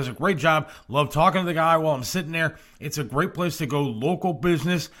hair, does a great job. Love talking to the guy while I'm sitting there. It's a great place to go, local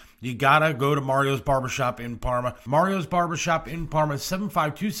business. You gotta go to Mario's Barbershop in Parma. Mario's Barbershop in Parma,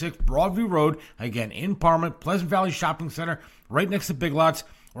 7526 Broadview Road. Again, in Parma, Pleasant Valley Shopping Center, right next to Big Lots.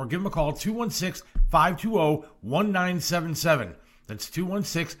 Or give them a call, 216-520-1977. That's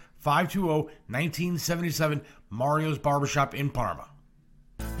 216-520-1977. Mario's Barbershop in Parma.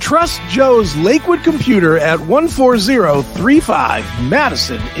 Trust Joe's Lakewood Computer at 14035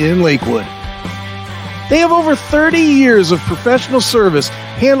 Madison in Lakewood. They have over 30 years of professional service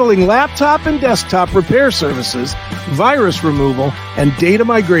handling laptop and desktop repair services, virus removal, and data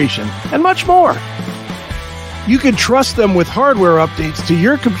migration, and much more. You can trust them with hardware updates to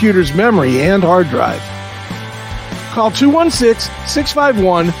your computer's memory and hard drive. Call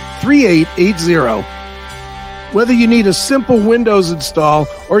 216-651-3880. Whether you need a simple Windows install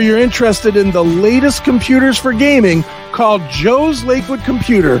or you're interested in the latest computers for gaming, call Joe's Lakewood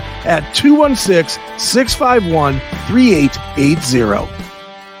Computer at 216-651-3880.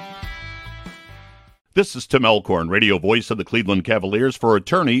 This is Tim Elkhorn, radio voice of the Cleveland Cavaliers, for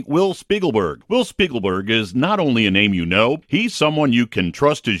attorney Will Spiegelberg. Will Spiegelberg is not only a name you know, he's someone you can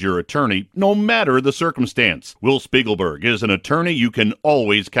trust as your attorney, no matter the circumstance. Will Spiegelberg is an attorney you can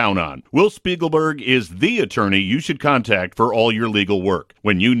always count on. Will Spiegelberg is the attorney you should contact for all your legal work.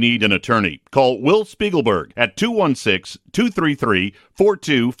 When you need an attorney, call Will Spiegelberg at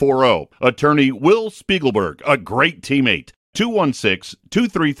 216-233-4240. Attorney Will Spiegelberg, a great teammate.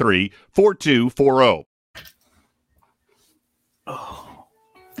 216-233-4240.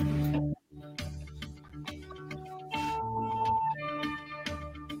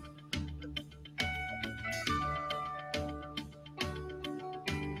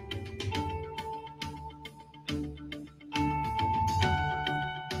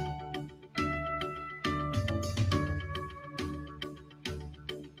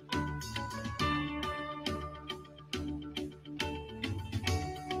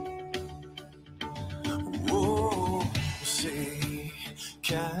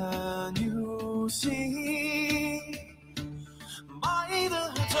 Can you see by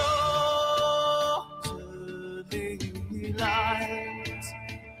the totally light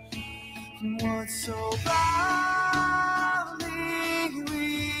what so badly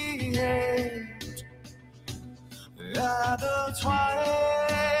we hate at the twilight's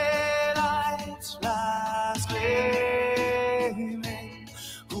last gleaming,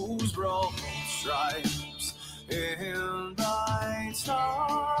 whose broken stripes in bright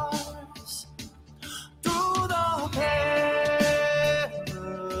stars through the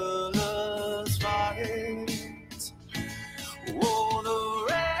perilous fight. Oh, the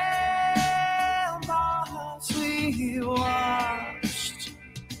ramparts we watched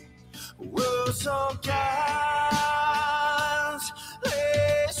were so ghastly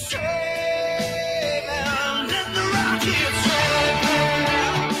straight, and in the rocket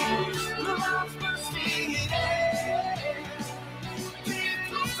trail, the lights bursting in air,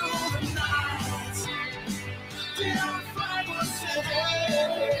 people through the night, the old flag was still there.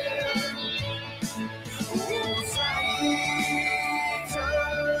 Oh,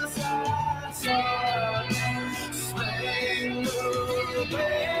 traitors and sons, slain the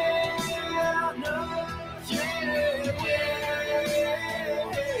banner yet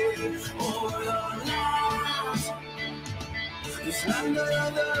wave o'er the land, this land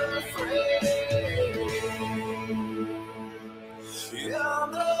of the free. In the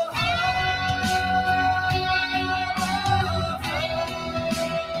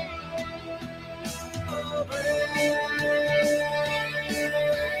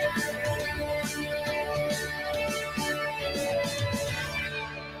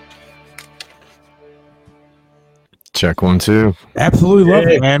Check 1 2. Absolutely love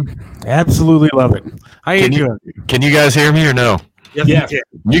it, man. Absolutely love it. How you doing? Can you guys hear me or no? Yeah.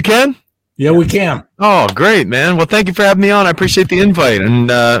 You can? Yeah, we can. Oh, great, man. Well, thank you for having me on. I appreciate the invite. And,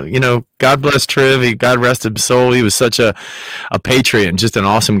 God bless Triv. God rest his soul. He was such a patriot and just an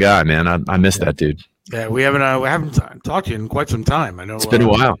awesome guy, man. I miss that dude. Yeah, we haven't talked to you in quite some time. I know It's been a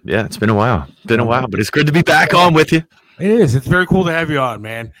while. Yeah, it's been a while. But it's good to be back on with you. It is. It's very cool to have you on,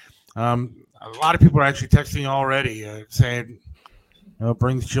 man. A lot of people are actually texting already saying, it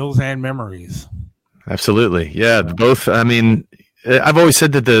brings chills and memories. Absolutely. Yeah, both. I mean, I've always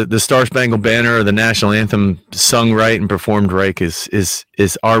said that the Star Spangled Banner or the national anthem sung right and performed right is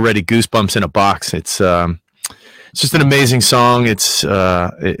already goosebumps in a box. It's just an amazing song. It's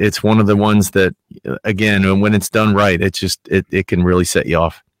one of the ones that, again, when it's done right, it can really set you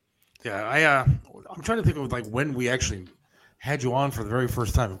off. Yeah, I'm trying to think of like when we actually had you on for the very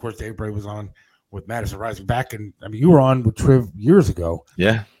first time. Of course, Dave Bray was on with Madison Rising back, and I mean you were on with Triv years ago.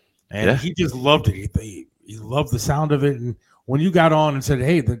 Yeah, and he just loved it. He loved the sound of it. And when you got on and said,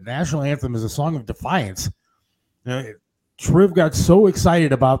 "Hey, the national anthem is a song of defiance," Triv got so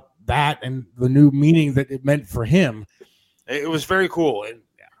excited about that and the new meaning that it meant for him. It was very cool, and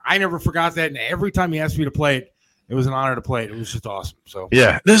I never forgot that. And every time he asked me to play it, it was an honor to play it. It was just awesome. So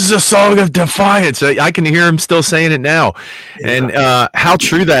yeah, this is a song of defiance. I can hear him still saying it now, and how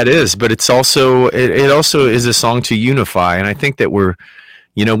true that is. But it's also it also is a song to unify, and I think that we're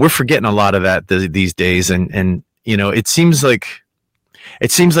forgetting a lot of that these days, and it seems like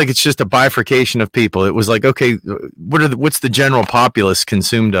it's just a bifurcation of people. It was like, okay, what's the general populace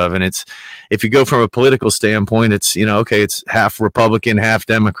consumed of? And it's, if you go from a political standpoint, it's, okay, it's half Republican, half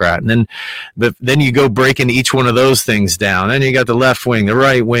Democrat. And then you go breaking each one of those things down. Then you got the left wing, the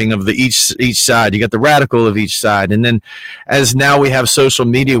right wing of each side. You got the radical of each side. And then as now we have social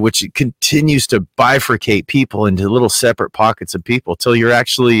media, which continues to bifurcate people into little separate pockets of people till you're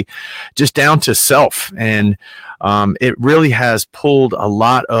actually just down to self. And it really has pulled a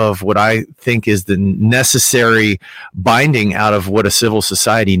lot of what I think is the necessary binding out of what a civil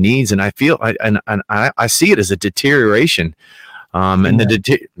society needs, and I feel I see it as a deterioration. And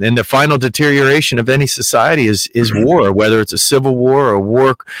the final deterioration of any society is war, whether it's a civil war or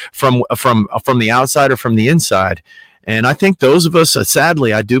war from the outside or from the inside. And I think those of us,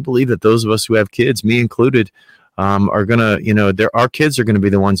 sadly, I do believe that those of us who have kids, me included, are gonna, our kids are gonna be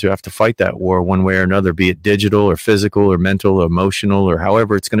the ones who have to fight that war one way or another, be it digital or physical or mental or emotional or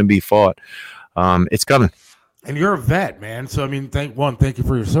however it's gonna be fought. It's coming. And you're a vet, man. So I mean, thank you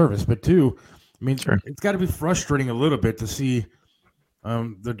for your service, but two, I mean, sure, it's got to be frustrating a little bit to see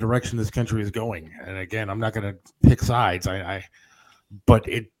the direction this country is going. And again, I'm not going to pick sides. But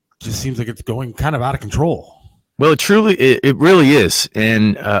it just seems like it's going kind of out of control. Well, it really is.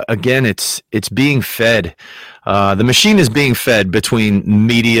 And again, it's being fed. The machine is being fed between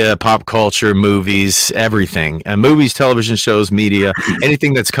media, pop culture, movies, everything. Movies, television shows, media,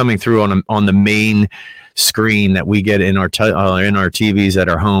 anything that's coming through on the main screen that we get in our TVs at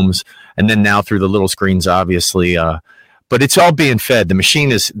our homes, and then now through the little screens, obviously. But it's all being fed. The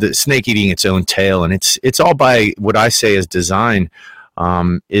machine is the snake eating its own tail, and it's all by what I say is design.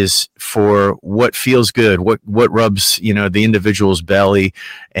 Is for what feels good, what rubs, the individual's belly,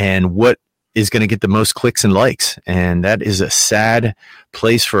 and what is going to get the most clicks and likes. And that is a sad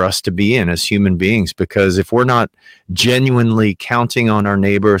place for us to be in as human beings, because if we're not genuinely counting on our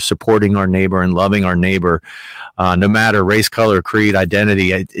neighbor, supporting our neighbor, and loving our neighbor, no matter race, color, creed,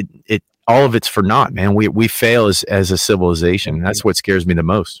 identity, it all of it's for naught, man. We fail as a civilization. That's what scares me the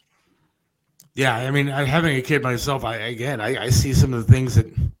most. Yeah, I mean, having a kid myself, I see some of the things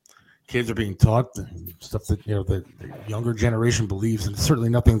that kids are being taught, stuff that the younger generation believes, and certainly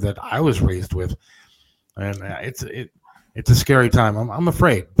nothing that I was raised with. And it's a scary time. I'm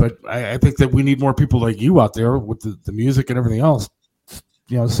afraid, but I think that we need more people like you out there with the music and everything else,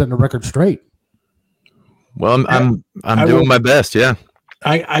 setting the record straight. Well, I'm doing my best. Yeah.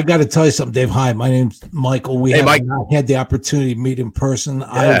 I got to tell you something, Dave. Hi, my name's Michael. We have not had the opportunity to meet in person.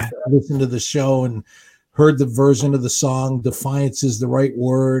 Yeah. I've listened to the show and heard the version of the song. Defiance is the right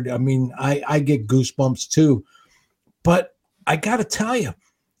word. I mean, I get goosebumps too. But I got to tell you,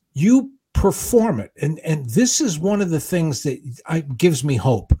 you perform it. And this is one of the things that gives me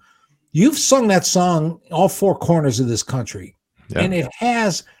hope. You've sung that song all four corners of this country, and it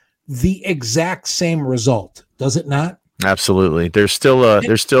has the exact same result, does it not? Absolutely. There's still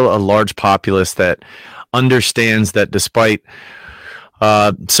a large populace that understands that despite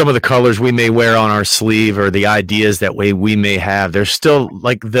some of the colors we may wear on our sleeve or the ideas that we may have, there's still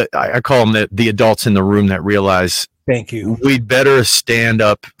I call them the adults in the room that realize, thank you, we'd better stand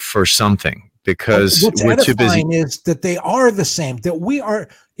up for something, because what's we're too busy. edifying is that they are the same. That we are.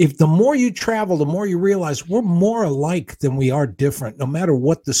 If the more you travel, the more you realize we're more alike than we are different. No matter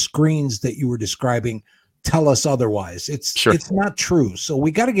what the screens that you were describing tell us otherwise, it's not true. So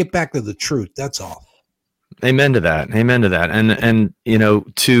we got to get back to the truth. That's all. Amen to that. Amen to that. And you know,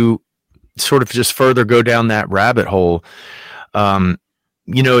 to sort of just further go down that rabbit hole,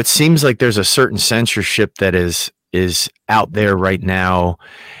 you know, it seems like there's a certain censorship that is out there right now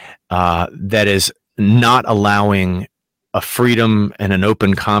that is not allowing a freedom and an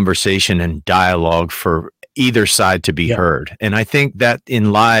open conversation and dialogue for either side to be heard. And I think that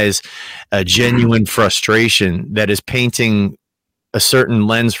in lies a genuine frustration that is painting a certain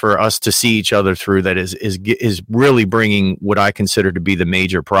lens for us to see each other through that is really bringing what I consider to be the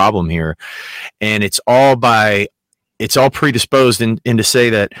major problem here. And it's all predisposed in to say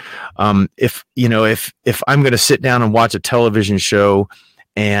that if I'm going to sit down and watch a television show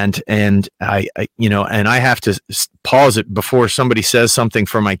and I have to pause it before somebody says something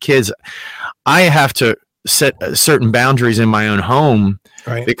for my kids, I have to set certain boundaries in my own home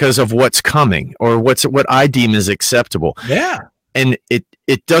because of what's coming or what I deem is acceptable. Yeah. And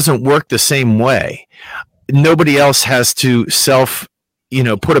it doesn't work the same way. Nobody else has to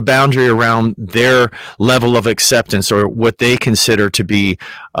put a boundary around their level of acceptance or what they consider to be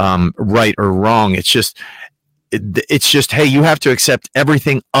right or wrong. It's just, hey, you have to accept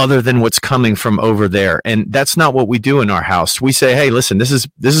everything other than what's coming from over there. And that's not what we do in our house. We say, hey, listen, this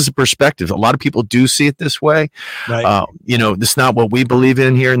is a perspective. A lot of people do see it this way. Right. This is not what we believe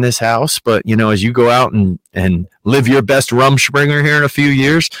in here in this house. But, as you go out and live your best Rumspringa here in a few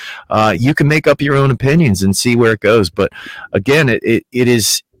years, you can make up your own opinions and see where it goes. But again,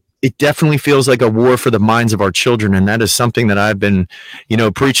 it definitely feels like a war for the minds of our children. And that is something that I've been,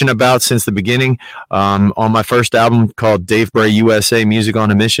 preaching about since the beginning, on my first album called Dave Bray USA Music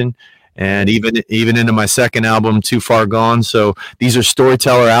on a Mission. And even into my second album, Too Far Gone. So these are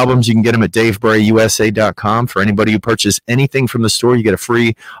storyteller albums. You can get them at davebrayusa.com. For anybody who purchases anything from the store, you get a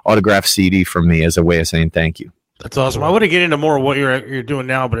free autographed CD from me as a way of saying thank you. That's awesome. I want to get into more of what you're doing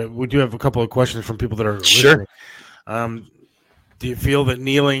now, but we do have a couple of questions from people that are listening. Do you feel that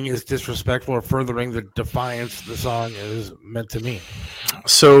kneeling is disrespectful or furthering the defiance the song is meant to mean?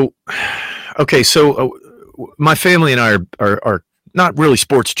 So my family and I are not really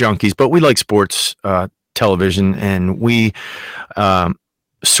sports junkies, but we like sports television, and we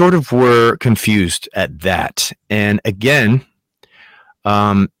sort of were confused at that. And again,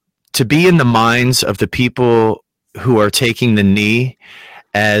 to be in the minds of the people who are taking the knee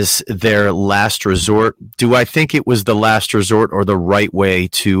as their last resort, do I think it was the last resort or the right way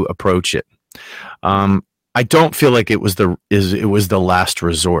to approach it? I don't feel like it was the last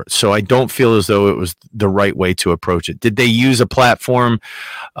resort. So I don't feel as though it was the right way to approach it. Did they use a platform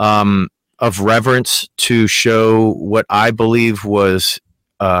of reverence to show what I believe was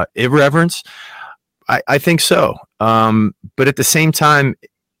irreverence? I think so. But at the same time,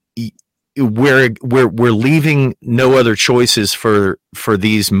 we're leaving no other choices for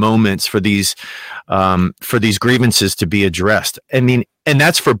these moments, for these grievances to be addressed. I mean, and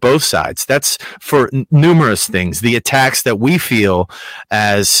that's for both sides. That's for numerous things. The attacks that we feel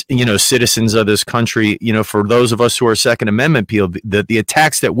as, citizens of this country, for those of us who are Second Amendment people, the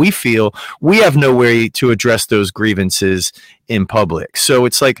attacks that we feel, we have no way to address those grievances in public. So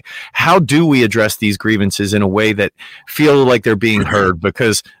it's like, how do we address these grievances in a way that feel like they're being heard?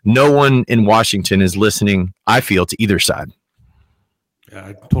 Because no one in Washington is listening, I feel, to either side. Yeah,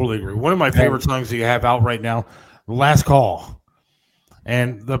 I totally agree. One of my favorite songs that you have out right now, Last Call.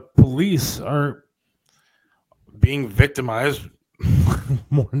 And the police are being victimized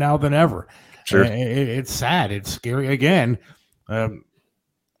more now than ever. Sure. It's sad. It's scary again,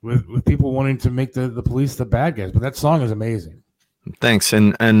 with people wanting to make the police the bad guys. But that song is amazing. Thanks.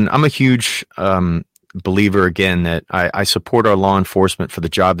 And I'm a huge believer, again, that I support our law enforcement for the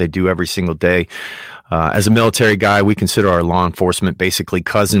job they do every single day. As a military guy, we consider our law enforcement basically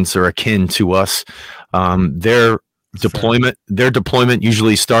cousins or akin to us. Their deployment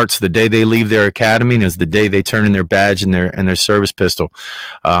usually starts the day they leave their academy and is the day they turn in their badge and their service pistol.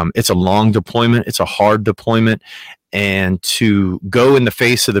 It's a long deployment. It's a hard deployment. And to go in the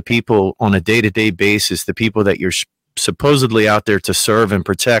face of the people on a day-to-day basis, the people that you're supposedly out there to serve and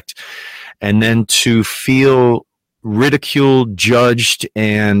protect, and then to feel ridiculed, judged,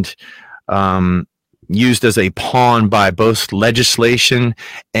 and used as a pawn by both legislation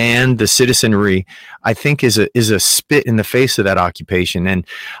and the citizenry, I think is a spit in the face of that occupation. And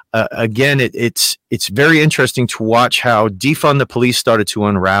again, it's very interesting to watch how defund the police started to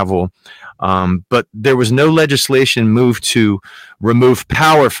unravel But there was no legislation moved to remove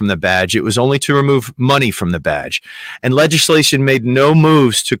power from the badge. It was only to remove money from the badge. And legislation made no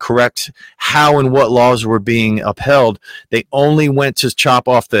moves to correct how and what laws were being upheld. They only went to chop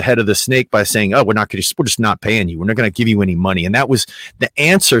off the head of the snake by saying, oh, we're just not paying you. We're not going to give you any money. And that was the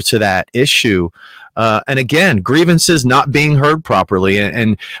answer to that issue. And again, grievances not being heard properly,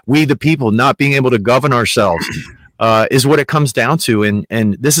 and we, the people, not being able to govern ourselves. Is what it comes down to,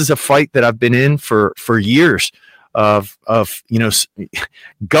 and this is a fight that I've been in for years. Government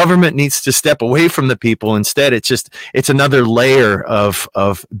needs to step away from the people. Instead, it's another layer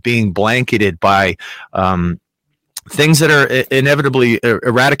of being blanketed by things that are inevitably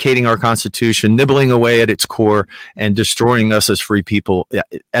eradicating our Constitution, nibbling away at its core, and destroying us as free people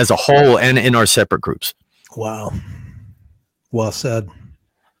as a whole and in our separate groups. Wow, well said.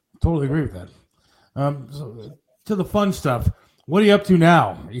 Totally agree with that. So, to the fun stuff, what are you up to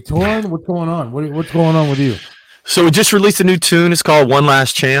now? Are you touring? What's going on? What's going on with you? So we just released a new tune. It's called One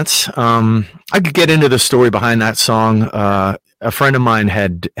Last Chance. I could get into the story behind that song. A friend of mine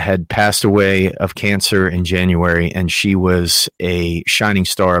had passed away of cancer in January, and she was a shining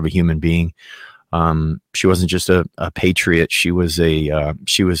star of a human being. She wasn't just a patriot. She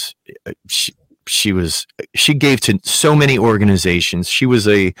gave to so many organizations. She was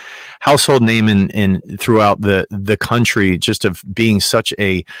a household name in throughout the country, just of being such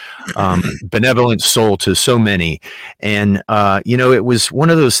a benevolent soul to so many. And it was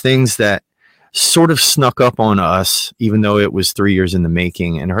one of those things that sort of snuck up on us, even though it was 3 years in the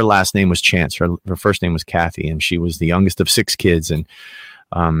making. And her last name was Chance. Her first name was Kathy, and she was the youngest of 6 kids. And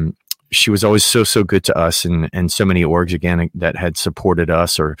she was always so good to us, and so many orgs again that had supported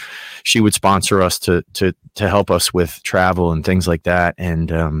us, or she would sponsor us to help us with travel and things like that.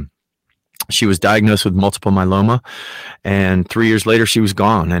 And she was diagnosed with multiple myeloma, and 3 years later she was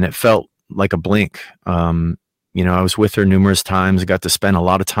gone, and it felt like a blink. I was with her numerous times. I got to spend a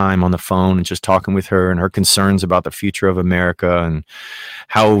lot of time on the phone and just talking with her and her concerns about the future of America, and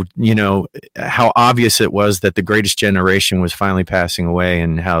how obvious it was that the greatest generation was finally passing away,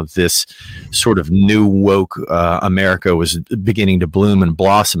 and how this sort of new woke America was beginning to bloom and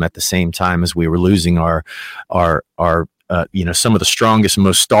blossom at the same time as we were losing our some of the strongest and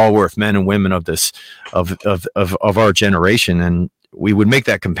most stalwart men and women of our generation. And we would make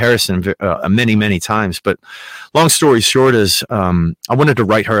that comparison many times. But long story short is I wanted to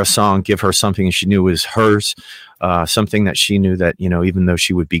write her a song, give her something she knew was hers, something that she knew that, even though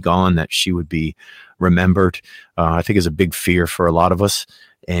she would be gone, that she would be remembered. I think is a big fear for a lot of us.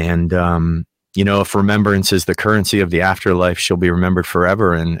 And, if remembrance is the currency of the afterlife, she'll be remembered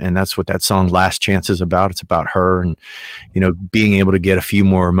forever. And that's what that song Last Chance is about. It's about her and, being able to get a few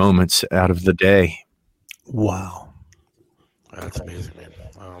more moments out of the day. Wow. That's amazing, man.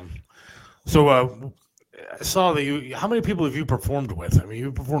 So I saw that how many people have you performed with? I mean,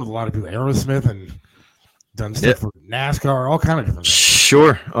 you performed with a lot of people, Aerosmith, and done stuff for NASCAR, all kind of different things.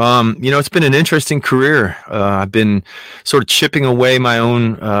 Sure. It's been an interesting career. I've been sort of chipping away my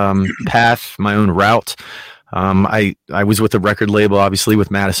own path, my own route. I was with a record label, obviously, with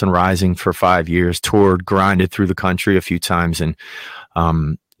Madison Rising for 5 years, toured, grinded through the country a few times, and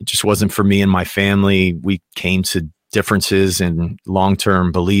it just wasn't for me and my family. We came to differences in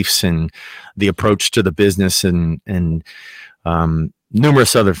long-term beliefs and the approach to the business and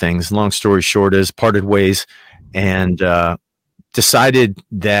numerous other things. Long story short is parted ways, and decided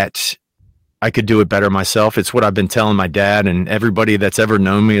that I could do it better myself. It's what I've been telling my dad, and everybody that's ever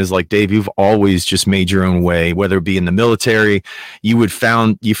known me is like, Dave, you've always just made your own way, whether it be in the military, you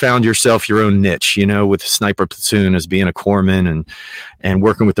found yourself your own niche, with Sniper Platoon as being a corpsman and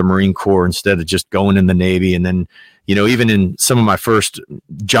working with the Marine Corps instead of just going in the Navy. And then, even in some of my first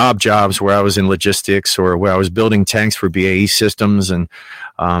jobs where I was in logistics or where I was building tanks for BAE Systems, and,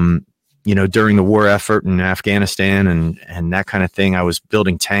 during the war effort in Afghanistan and that kind of thing, I was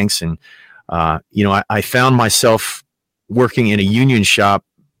building tanks. And, I found myself working in a union shop,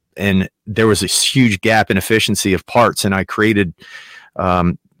 and there was this huge gap in efficiency of parts. And I created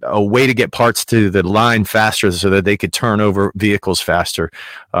a way to get parts to the line faster so that they could turn over vehicles faster.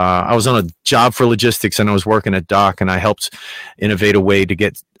 I was on a job for logistics, and I was working at dock, and I helped innovate a way to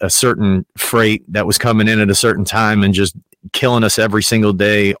get a certain freight that was coming in at a certain time and just killing us every single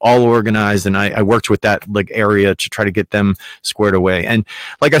day, all organized. And I worked with that area to try to get them squared away. And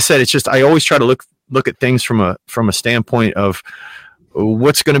like I said, it's just, I always try to look at things from a standpoint of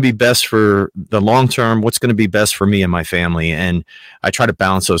what's going to be best for the long term, what's going to be best for me and my family. And I try to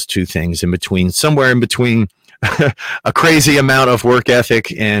balance those two things somewhere in between a crazy amount of work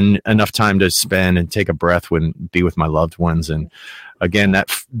ethic and enough time to spend and take a breath be with my loved ones. And again,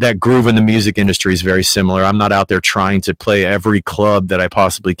 that groove in the music industry is very similar. I'm not out there trying to play every club that I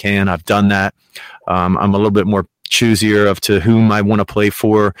possibly can. I've done that. I'm a little bit more choosier of to whom I want to play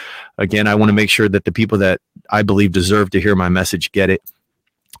for. Again, I want to make sure that the people that I believe deserve to hear my message get it.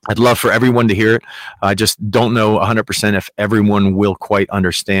 I'd love for everyone to hear it. I just don't know 100% if everyone will quite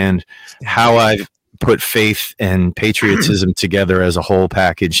understand how I've put faith and patriotism together as a whole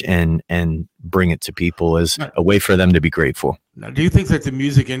package and bring it to people as a way for them to be grateful. Now, do you think that the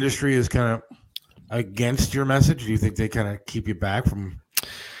music industry is kind of against your message? Do you think they kind of keep you back from?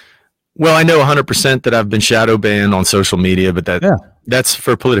 Well, I know 100% that I've been shadow banned on social media, but that's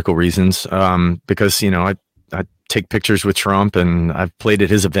for political reasons. Because, I take pictures with Trump and I've played at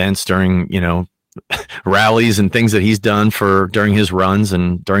his events during, rallies and things that he's done during his runs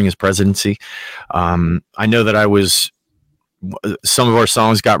and during his presidency. I know that some of our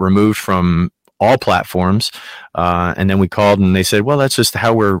songs got removed from all platforms. And then we called and they said, well, that's just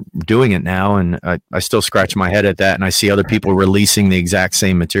how we're doing it now. And I still scratch my head at that. And I see other people releasing the exact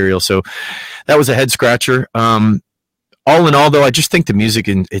same material. So that was a head scratcher. All in all, though, I just think the music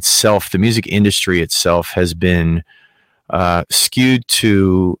industry itself has been skewed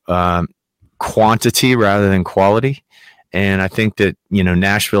to quantity rather than quality. And I think that,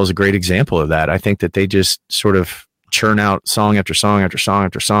 Nashville is a great example of that. I think that they just sort of churn out song after song after song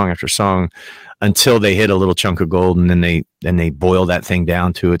after song after song until they hit a little chunk of gold, and then they boil that thing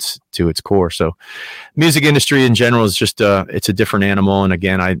down to its core. So music industry in general is just it's a different animal. And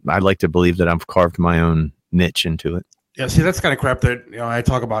again, I like to believe that I've carved my own niche into it. Yeah, see, that's kind of crap that I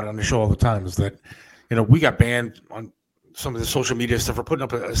talk about it on the show all the time. Is that we got banned on some of the social media stuff for putting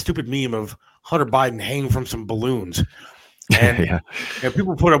up a stupid meme of Hunter Biden hanging from some balloons, and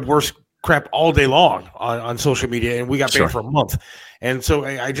people put up worse crap all day long on social media, and we got banned for a month. And so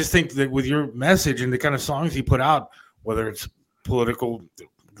I just think that with your message and the kind of songs you put out, whether it's political,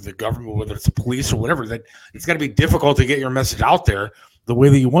 the government, whether it's the police or whatever, that it's got to be difficult to get your message out there the way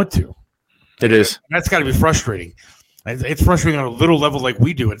that you want to. It is. That's got to be frustrating. It's frustrating on a little level like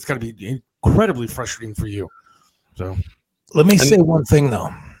we do. It's got to be incredibly frustrating for you. So let me say one thing,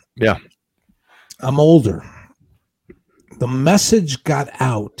 though. Yeah. I'm older. The message got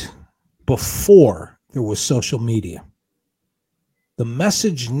out before there was social media. The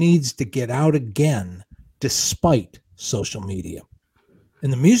message needs to get out again despite social media.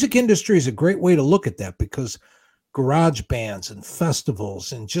 And the music industry is a great way to look at that, because garage bands and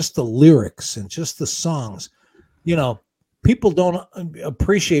festivals and just the lyrics and just the songs, people don't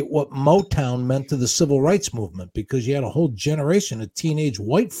appreciate what Motown meant to the civil rights movement, because you had a whole generation of teenage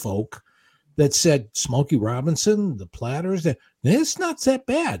white folk that said Smokey Robinson, the Platters, it's not that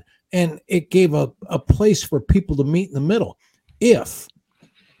bad. And it gave a place for people to meet in the middle. If,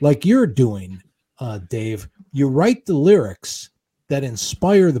 like you're doing, Dave, you write the lyrics that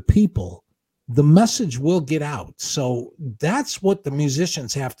inspire the people, the message will get out. So that's what the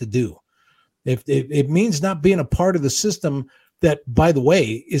musicians have to do. If it means not being a part of the system that, by the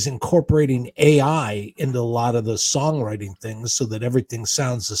way, is incorporating AI into a lot of the songwriting things so that everything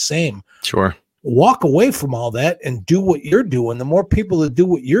sounds the same. Sure. Walk away from all that and do what you're doing. The more people that do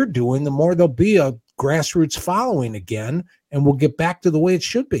what you're doing, the more there'll be a grassroots following again, and we'll get back to the way it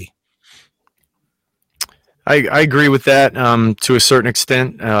should be. I agree with that to a certain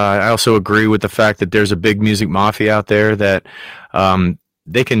extent. I also agree with the fact that there's a big music mafia out there that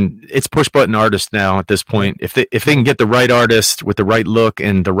it's push button artists now at this point. If they can get the right artist with the right look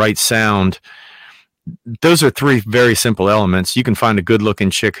and the right sound, those are three very simple elements. You can find a good looking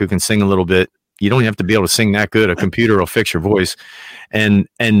chick who can sing a little bit. You don't have to be able to sing that good. A computer will fix your voice, and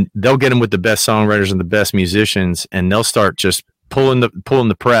they'll get them with the best songwriters and the best musicians, and they'll start just pulling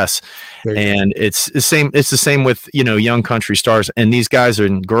the press. And it's the same with young country stars, and these guys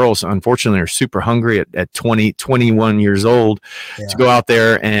and girls unfortunately are super hungry at 20, 21 years old to go out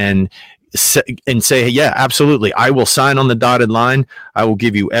there and say, yeah, absolutely, I will sign on the dotted line. I will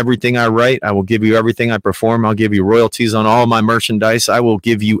give you everything I write. I will give you everything I perform. I'll give you royalties on all my merchandise. I will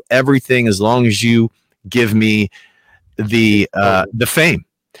give you everything as long as you give me the fame.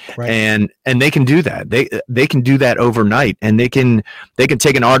 Right. And they can do that. They can do that overnight, and they can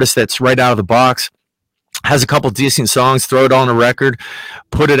take an artist that's right out of the box, has a couple decent songs, throw it on a record,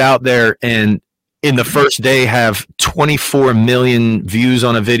 put it out there, and in the first day have 24 million views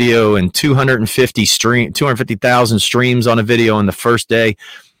on a video and 250,000 streams on a video on the first day.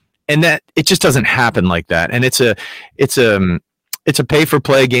 And that it just doesn't happen like that. And it's a it's a pay for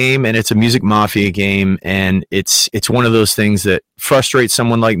play game, and it's a music mafia game, and it's one of those things that frustrates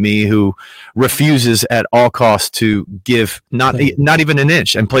someone like me who refuses at all costs to give not even an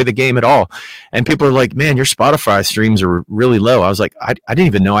inch and play the game at all. And people are like, man, your Spotify streams are really low. I was like, I didn't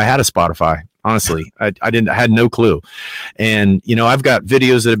even know I had a Spotify. Honestly, I had no clue. And, I've got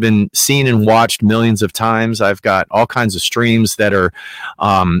videos that have been seen and watched millions of times. I've got all kinds of streams that are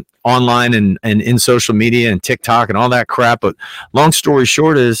online and in social media and TikTok and all that crap. But long story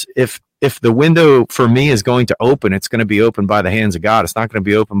short is if the window for me is going to open, it's going to be open by the hands of God. It's not going to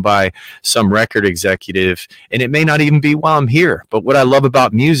be open by some record executive. And it may not even be while I'm here. But what I love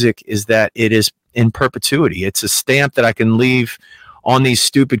about music is that it is in perpetuity. It's a stamp that I can leave on these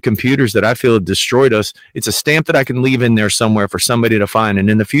stupid computers that I feel have destroyed us. It's a stamp that I can leave in there somewhere for somebody to find. And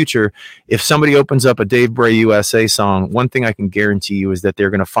in the future, if somebody opens up a Dave Bray USA song, one thing I can guarantee you is that they're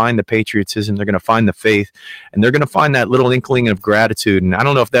going to find the patriotism, they're going to find the faith, and they're going to find that little inkling of gratitude. And I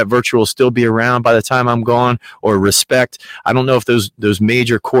don't know if that virtue will still be around by the time I'm gone, or respect. I don't know if those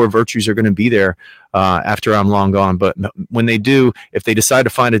major core virtues are going to be there after I'm long gone. But when they do, if they decide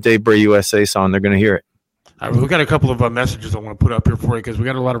to find a Dave Bray USA song, they're going to hear it. We've got a couple of messages I want to put up here for you because we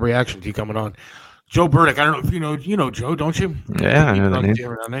got a lot of reaction to you coming on. Joe Burdick, I don't know if you know Joe, don't you? Yeah, I know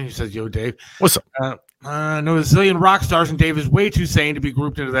that name. He says, "Yo, Dave, what's up?" I know a zillion rock stars, and Dave is way too sane to be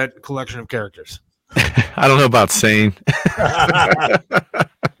grouped into that collection of characters. I don't know about sane.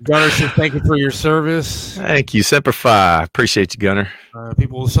 Gunner says, "Thank you for your service." Thank you, Semper Fi. Appreciate you, Gunner.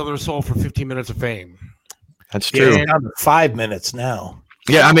 People will sell their soul for 15 minutes of fame. That's true. Yeah, 5 minutes now.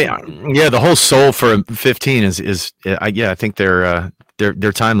 Yeah, I mean, the whole soul for 15 is I think their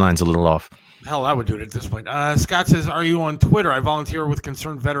timeline's a little off. Hell, I would do it at this point. Scott says, "Are you on Twitter? I volunteer with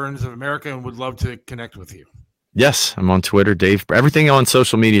Concerned Veterans of America and would love to connect with you." Yes, I'm on Twitter. Dave, everything on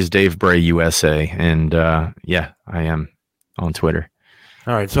social media is Dave Bray USA, and I am on Twitter.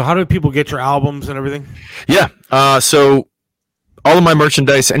 All right. So, how do people get your albums and everything? Yeah. So all of my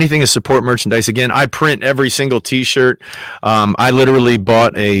merchandise, anything is support merchandise. Again, I print every single T-shirt. I literally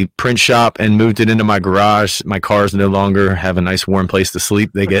bought a print shop and moved it into my garage. My cars no longer have a nice warm place to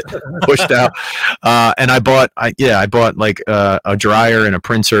sleep. They get pushed out. And I bought like a dryer and a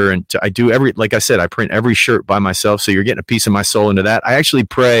printer. And I do like I said, I print every shirt by myself. So you're getting a piece of my soul into that. I actually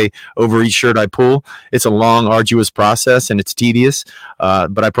pray over each shirt I pull. It's a long, arduous process and it's tedious.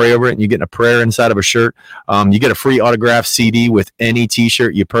 But I pray over it and you're getting a prayer inside of a shirt. You get a free autographed CD with any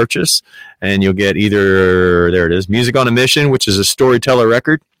T-shirt you purchase, and you'll get either, there it is, Music on a Mission, which is a storyteller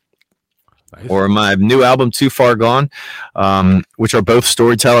record, nice, or my new album, Too Far Gone, which are both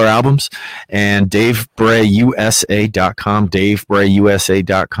storyteller albums, and DaveBrayUSA.com,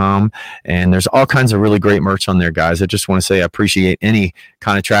 DaveBrayUSA.com, and there's all kinds of really great merch on there, guys. I just want to say I appreciate any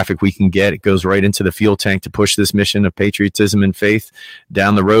kind of traffic we can get. It goes right into the fuel tank to push this mission of patriotism and faith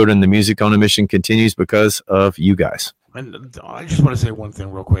down the road, and the Music on a Mission continues because of you guys. And I just want to say one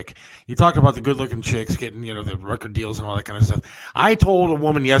thing real quick. You talked about the good-looking chicks getting, the record deals and all that kind of stuff. I told a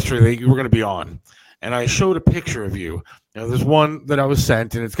woman yesterday that you were going to be on, and I showed a picture of you. There's one that I was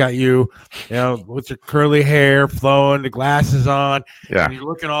sent, and it's got you, with your curly hair flowing, the glasses on, and you're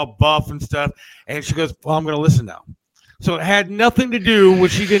looking all buff and stuff. And she goes, "Well, I'm going to listen now." So it had nothing to do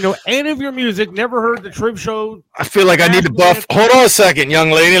with she didn't know any of your music, never heard the Triv Show. I feel like I need to buff. Hold on a second, young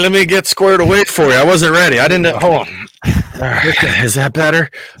lady. Let me get squared away for you. I wasn't ready. I didn't know. Hold on. Is that better?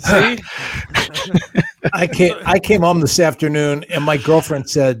 See? I came home this afternoon and my girlfriend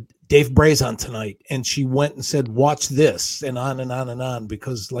said, "Dave Bray's on tonight." And she went and said, "Watch this," and on and on and on,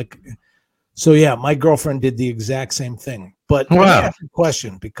 because my girlfriend did the exact same thing. But Let me ask you a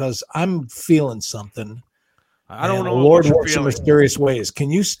question, because I'm feeling something. I don't know. The Lord works in mysterious ways. Can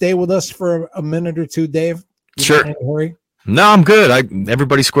you stay with us for a minute or two, Dave? Sure. Hurry? No, I'm good.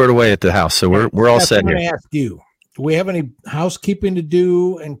 Everybody's squared away at the house, so we're all set here. I ask you, do we have any housekeeping to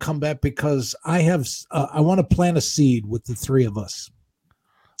do and come back? Because I want to plant a seed with the three of us.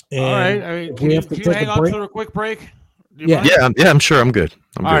 And all right. I mean, can you hang on for a quick break? I'm sure I'm good.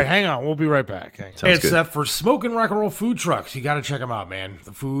 All right, hang on. We'll be right back. It's for Smoking Rock and Roll food trucks. You got to check them out, man.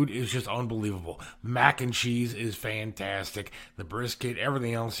 The food is just unbelievable. Mac and cheese is fantastic. The brisket,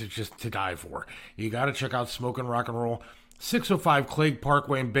 everything else is just to die for. You got to check out Smoking Rock and Roll. 605 Clague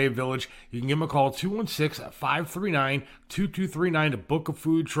Parkway in Bay Village. You can give them a call, 216-539-2239 to book a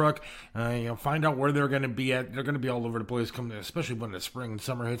food truck. Find out where they're going to be at. They're going to be all over the place, especially when the spring and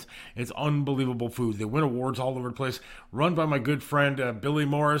summer hits. It's unbelievable food. They win awards all over the place. Run by my good friend Billy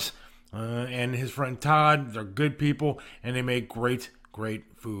Morris and his friend Todd. They're good people, and they make great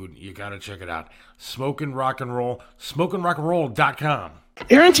food. You got to check it out. Smoking Rock and Roll, SmokingRockandRoll.com.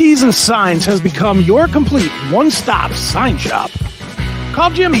 Aaron Tees and Signs has become your complete one-stop sign shop.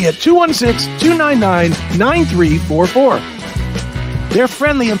 Call Jimmy at 216-299-9344. Their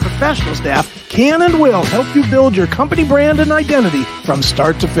friendly and professional staff can and will help you build your company brand and identity from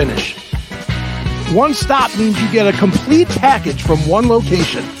start to finish. One stop means you get a complete package from one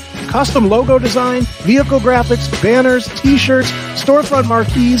location. Custom logo design, vehicle graphics, banners, t-shirts, storefront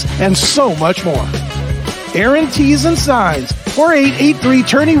marquees, and so much more. Aaron Tees and Signs, 4883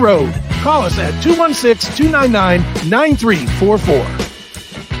 Turney Road. Call us at 216-299-9344.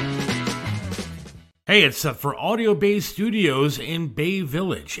 Hey, it's for Audio Bay Studios in Bay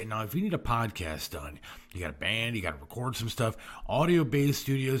Village. And now if you need a podcast done, you got a band, you got to record some stuff, Audio Bay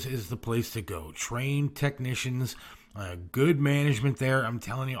Studios is the place to go. Trained technicians, good management there. I'm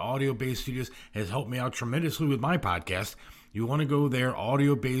telling you, Audio Bay Studios has helped me out tremendously with my podcast. You want to go there,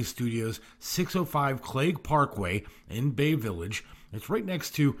 Audio Bay Studios, 605 Clegg Parkway in Bay Village. It's right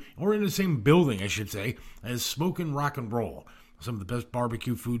next to, or in the same building, I should say, as Smokin' Rock and Roll. Some of the best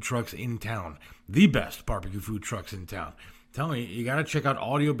barbecue food trucks in town. The best barbecue food trucks in town. I'm telling you, you got to check out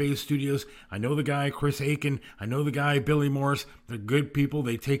Audio Bay Studios. I know the guy, Chris Aiken. I know the guy, Billy Morris. They're good people.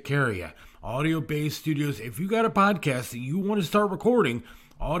 They take care of you. Audio Bay Studios. If you got a podcast that you want to start recording,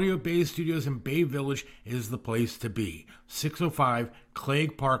 Audio Bay Studios in Bay Village is the place to be. 605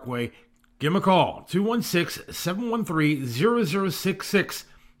 Clegg Parkway. Give them a call. 216-713-0066.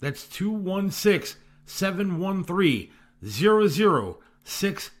 That's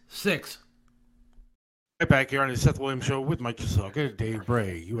 216-713-0066. Right back here on the Seth Williams Show with Mike Chiselka. Dave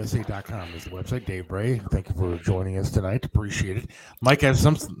Bray, USA.com is the website. Dave Bray, thank you for joining us tonight. Appreciate it. Mike has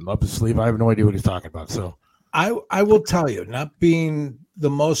something up his sleeve. I have no idea what he's talking about. So I will tell you, not being the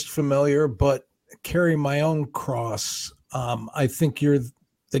most familiar, but carrying my own cross. I think you're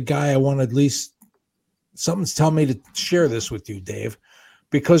the guy I want at least something's telling me to share this with you, Dave,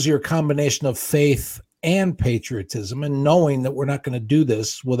 because you're a combination of faith and patriotism and knowing that we're not going to do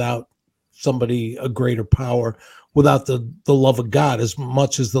this without somebody, a greater power, without the love of God as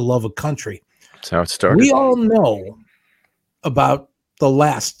much as the love of country. That's how it started. We all know about the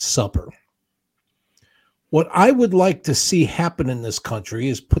Last Supper. What I would like to see happen in this country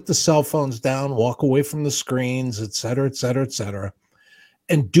is put the cell phones down, walk away from the screens, et cetera, et cetera, et cetera,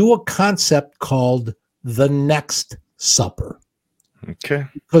 and do a concept called the Next Supper. Okay.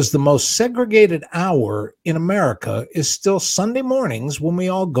 Because the most segregated hour in America is still Sunday mornings when we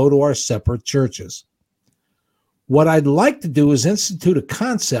all go to our separate churches. What I'd like to do is institute a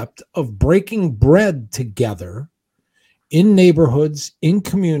concept of breaking bread together in neighborhoods, in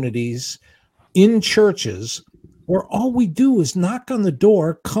communities, in churches, where all we do is knock on the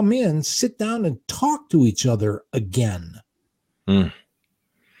door, come in, sit down, and talk to each other again.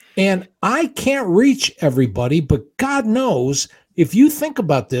 And I can't reach everybody, but God knows if you think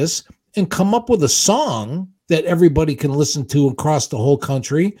about this and come up with a song that everybody can listen to across the whole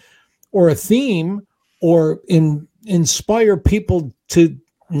country, or a theme, or inspire people to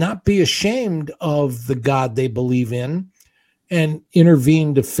not be ashamed of the God they believe in and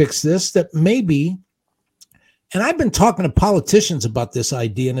intervene to fix this, that maybe, and I've been talking to politicians about this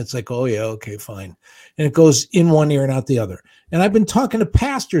idea, and it's like, oh yeah, okay, fine. And it goes in one ear and out the other. And I've been talking to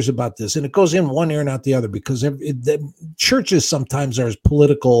pastors about this, and it goes in one ear and out the other, because the churches sometimes are as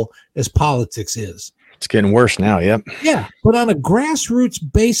political as politics is. It's getting worse now, yep. Yeah, but on a grassroots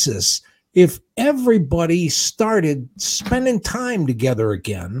basis, if everybody started spending time together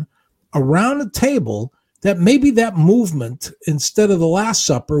again around a table, that maybe that movement, instead of the Last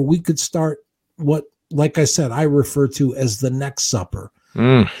Supper, we could start what, like I said, I refer to as the Next Supper.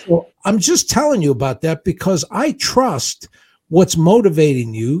 So I'm just telling you about that because I trust what's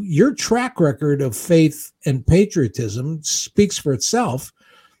motivating you. Your track record of faith and patriotism speaks for itself.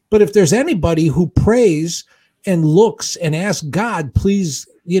 But if there's anybody who prays and looks and asks God, please,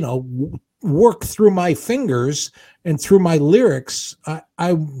 work through my fingers and through my lyrics,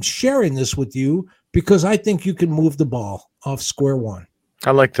 I'm sharing this with you because I think you can move the ball off square one.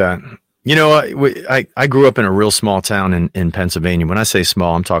 I like that. I grew up in a real small town in Pennsylvania. When I say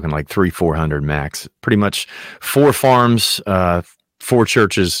small, I'm talking like 300-400 max. Pretty much 4 farms, 4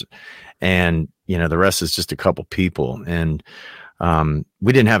 churches, and the rest is just a couple people. And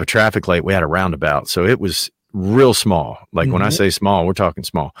we didn't have a traffic light. We had a roundabout, so it was real small. Like when I say small, we're talking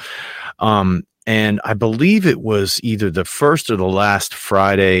small. And I believe it was either the first or the last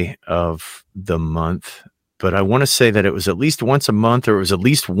Friday of the month, but I want to say that it was at least once a month, or it was at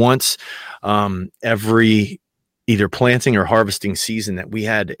least once every either planting or harvesting season, that we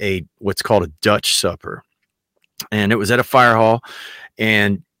had what's called a Dutch supper. And it was at a fire hall,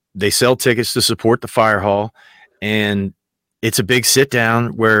 and they sell tickets to support the fire hall. And it's a big sit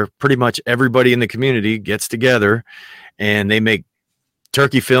down where pretty much everybody in the community gets together and they make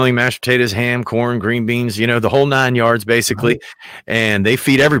turkey filling, mashed potatoes, ham, corn, green beans, the whole 9 yards basically. Right. And they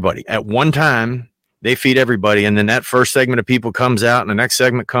feed everybody at one time. They feed everybody. And then that first segment of people comes out and the next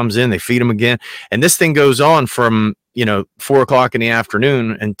segment comes in, they feed them again. And this thing goes on from, 4:00 in the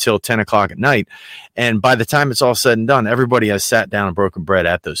afternoon until 10:00 at night. And by the time it's all said and done, everybody has sat down and broken bread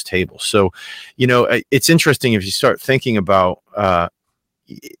at those tables. So, it's interesting if you start thinking about,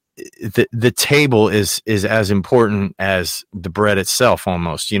 the table is as important as the bread itself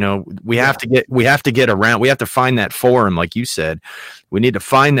almost. We have to get around, we have to find that forum, like you said. We need to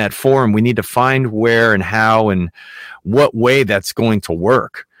find that forum. We need to find where and how and what way that's going to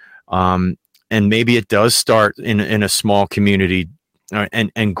work. And maybe it does start in a small community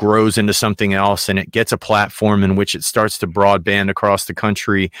and grows into something else, and it gets a platform in which it starts to broadband across the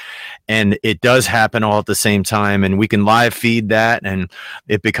country, and it does happen all at the same time, and we can live feed that, and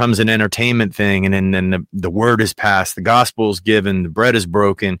it becomes an entertainment thing, and then the word is passed, the gospel is given, the bread is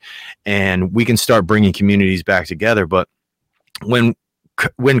broken, and we can start bringing communities back together. But when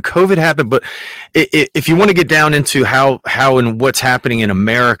COVID happened, but if you want to get down into how and what's happening in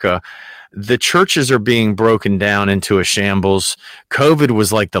America, the churches are being broken down into a shambles. COVID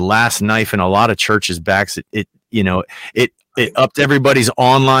was like the last knife in a lot of churches' backs. It upped everybody's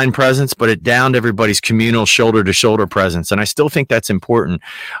online presence, but it downed everybody's communal shoulder to shoulder presence. And I still think that's important.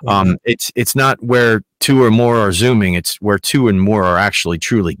 Mm-hmm. It's not where two or more are Zooming. It's where two and more are actually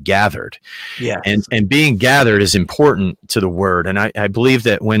truly gathered. Yeah. And being gathered is important to the word. And I believe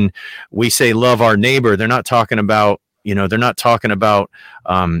that when we say love our neighbor, they're not talking about,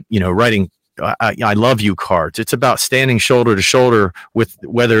 writing I love you cards. It's about standing shoulder to shoulder with,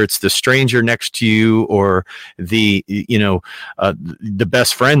 whether it's the stranger next to you or the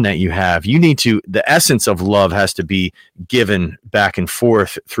best friend that you have. The essence of love has to be given back and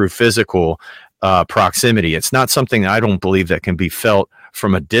forth through physical proximity. It's not something I don't believe that can be felt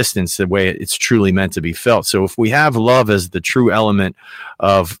from a distance the way it's truly meant to be felt. So if we have love as the true element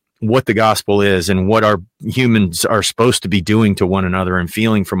of what the gospel is and what our humans are supposed to be doing to one another and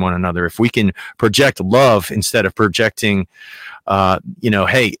feeling from one another, if we can project love instead of projecting,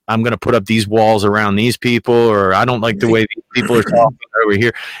 hey, I'm going to put up these walls around these people, or I don't like the way these people are talking over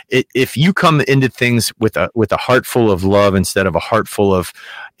here. If you come into things with a heart full of love instead of a heart full of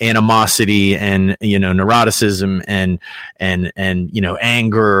animosity and neuroticism and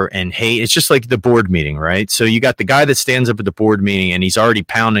anger and hate, it's just like the board meeting, right? So you got the guy that stands up at the board meeting and he's already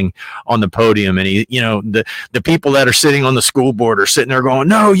pounding on the podium, and the people that are sitting on the school board are sitting there going,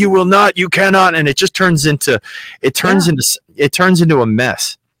 no, you will not, you cannot, and it just turns into a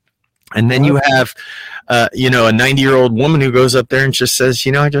mess. And then you have a 90-year-old woman who goes up there and just says,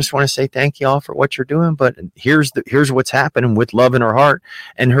 I just want to say thank you all for what you're doing, but here's what's happening, with love in her heart,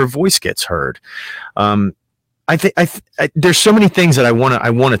 and her voice gets heard. I think there's so many things that I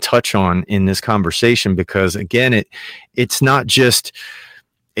want to touch on in this conversation, because again, it's not just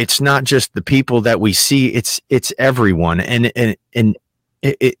the people that we see, it's everyone, and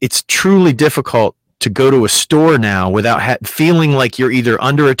it's truly difficult to go to a store now without feeling like you're either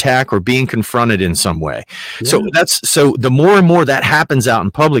under attack or being confronted in some way. Yeah. So the more and more that happens out in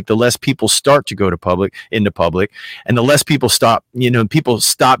public, the less people start to go into public, and the less people stop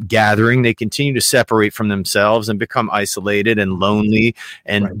gathering. They continue to separate from themselves and become isolated and lonely,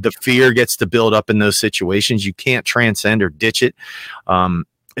 and right. The fear gets to build up in those situations. You can't transcend or ditch it.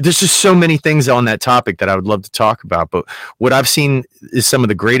 There's just so many things on that topic that I would love to talk about. But what I've seen is some of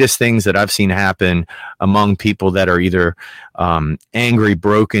the greatest things that I've seen happen among people that are either angry,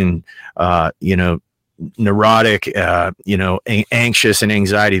 broken, neurotic, anxious and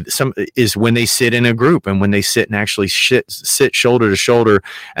anxiety. Some is when they sit in a group and when they sit and actually sit shoulder to shoulder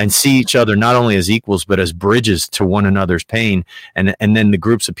and see each other not only as equals but as bridges to one another's pain, and then the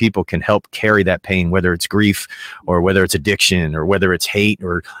groups of people can help carry that pain, whether it's grief or whether it's addiction or whether it's hate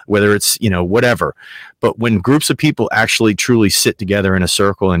or whether it's whatever. But when groups of people actually truly sit together in a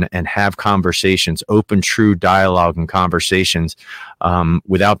circle and have conversations, open, true dialogue and conversations,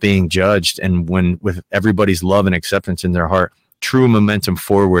 without being judged, and when with everybody's love and acceptance in their heart, true momentum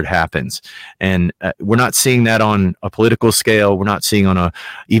forward happens. And we're not seeing that on a political scale. We're not seeing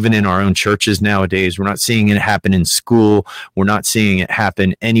even in our own churches nowadays. We're not seeing it happen in school. We're not seeing it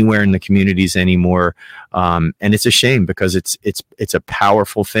happen anywhere in the communities anymore. And it's a shame, because it's a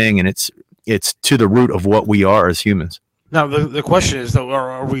powerful thing, and it's to the root of what we are as humans. Now, the question is, though,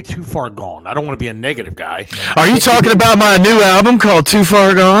 are we too far gone? I don't want to be a negative guy. Are you talking about my new album called Too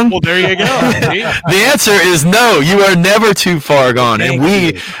Far Gone? Well, there you go. The answer is no. You are never too far gone, and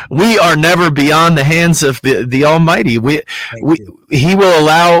we are never beyond the hands of the Almighty. He will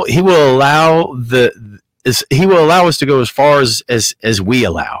allow us to go as far as we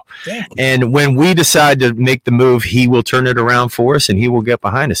allow. And when we decide to make the move, he will turn it around for us and he will get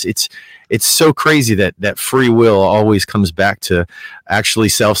behind us. It's so crazy that free will always comes back to actually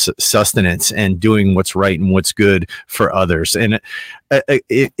self-sustenance and doing what's right and what's good for others. And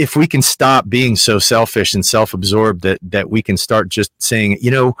if we can stop being so selfish and self-absorbed that we can start just saying,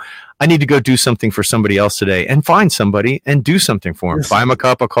 I need to go do something for somebody else today, and find somebody and do something for them. Buy them a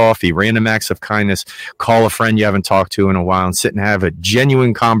cup of coffee, random acts of kindness, call a friend you haven't talked to in a while and sit and have a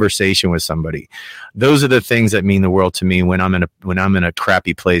genuine conversation with somebody. Those are the things that mean the world to me when I'm in a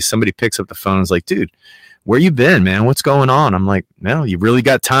crappy place. Somebody picks up the phone and is like, dude, where you been, man? What's going on? I'm like, no, you really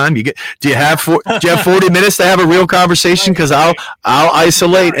got time? Do you have 40 minutes to have a real conversation? Because I'll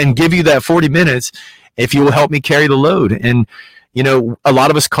isolate and give you that 40 minutes if you will help me carry the load. And a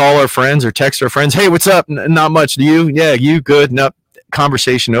lot of us call our friends or text our friends, hey, what's up? Not much. Do you? Yeah, you good? No,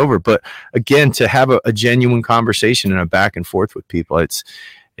 conversation over. But again, to have a genuine conversation and a back and forth with people, it's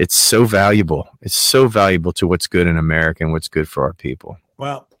so valuable. It's so valuable to what's good in America and what's good for our people.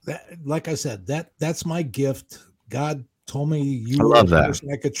 Well, like I said, that's my gift. God told me you were the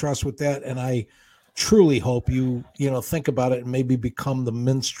person I could trust with that, and I truly hope you think about it and maybe become the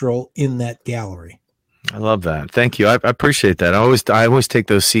minstrel in that gallery. I love that. Thank you. I appreciate that. I always take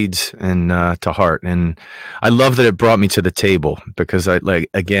those seeds and to heart, and I love that it brought me to the table, because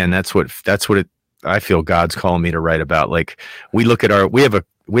that's what I feel God's calling me to write about. Like, we look at we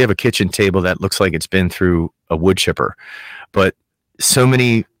have a kitchen table that looks like it's been through a wood chipper, but so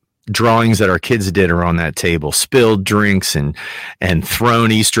many drawings that our kids did are on that table, spilled drinks and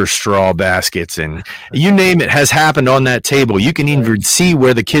thrown Easter straw baskets, and you name it has happened on that table. You can even see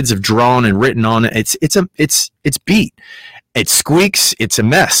where the kids have drawn and written on it. It's beat. It squeaks. It's a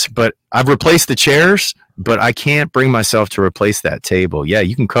mess, but I've replaced the chairs, but I can't bring myself to replace that table. Yeah,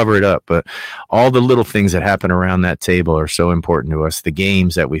 you can cover it up, but all the little things that happen around that table are so important to us. The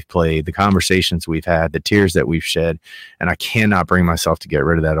games that we've played, the conversations we've had, the tears that we've shed, and I cannot bring myself to get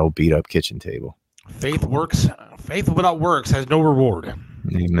rid of that old beat up kitchen table. Faith works. Faith without works has no reward.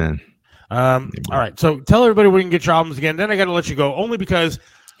 Amen. All right, so tell everybody where you can get your albums again. Then I got to let you go, only because,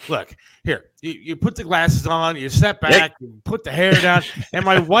 look, here, you put the glasses on, you step back, you put the hair down, and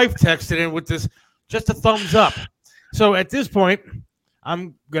my wife texted in with this, just a thumbs up. So at this point,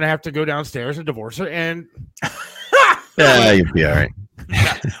 I'm going to have to go downstairs and divorce her. And yeah, you'll be all right.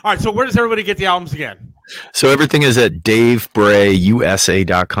 Yeah. All right, so where does everybody get the albums again? So everything is at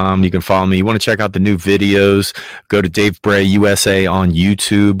DaveBrayUSA.com. You can follow me. You want to check out the new videos, go to Dave Bray USA on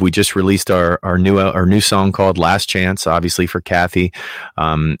YouTube. We just released our new song called Last Chance, obviously for Kathy.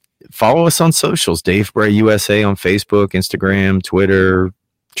 Follow us on socials, Dave Bray USA on Facebook, Instagram, Twitter,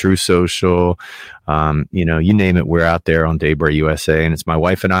 True Social, you name it, we're out there on Dave Bray USA. And it's my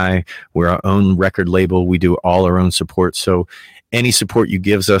wife and I. We're our own record label. We do all our own support. So any support you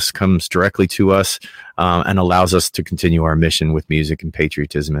gives us comes directly to us and allows us to continue our mission with music and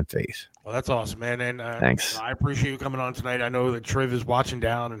patriotism and faith. Well, that's awesome, man. And thanks. I appreciate you coming on tonight. I know that Triv is watching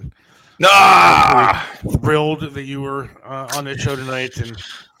down and thrilled that you were on this show tonight. And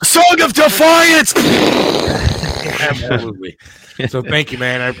Song of Defiance. Absolutely. So thank you,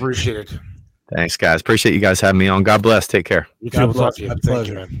 man. I appreciate it. Thanks, guys. Appreciate you guys having me on. God bless. Take care. God bless you. Thank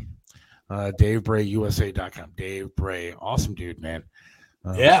you, man. DaveBrayUSA.com. Dave Bray, awesome dude, man.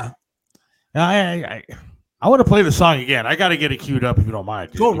 Yeah. I want to play the song again. I got to get it queued up if you don't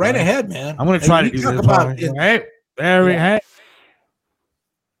mind. Go right ahead, man. I'm going to try to do this. Hey, there we have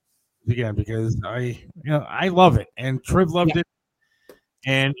again, because I love it, and Triv loved it,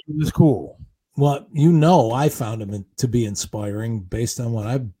 and it was cool. Well, I found him to be inspiring based on what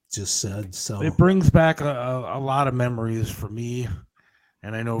I've just said. So it brings back a lot of memories for me,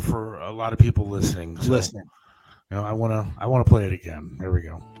 and I know for a lot of people listening. So, I want to play it again. There we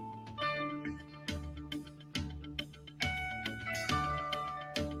go.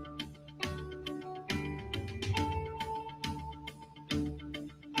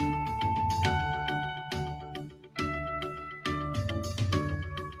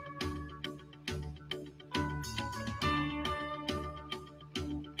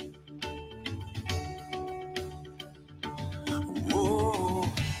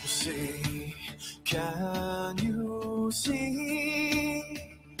 Can you see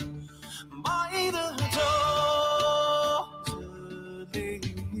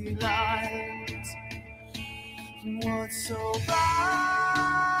So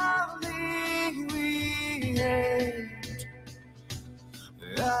proudly we ate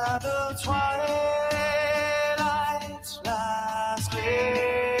at the twilight's last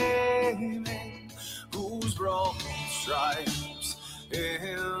gleaming, whose broken stripes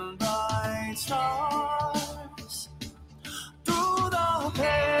in bright stars through the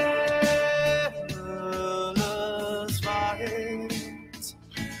perilous fight.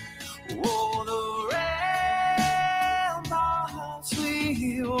 Oh, the ramparts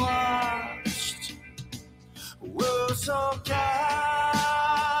we watched were so gallantly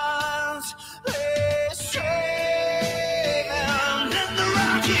strand, and the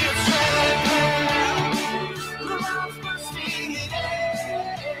rockets ran, the rounds bursting in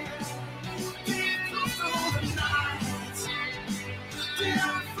air, deep through the night, the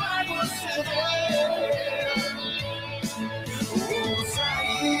flag was still there. Oh,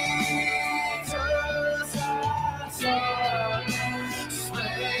 traitors had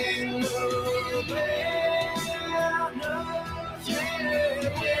slain the banners, yeah.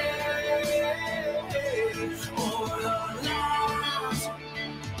 Oh, the land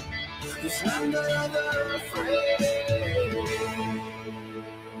is under the fray,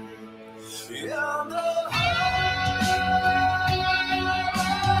 and the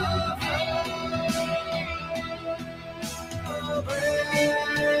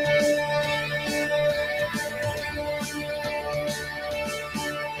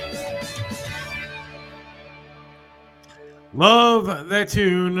Love that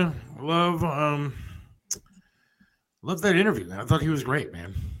tune. Love that interview. I thought he was great,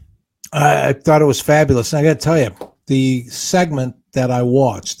 man. I thought it was fabulous. And I got to tell you, the segment that I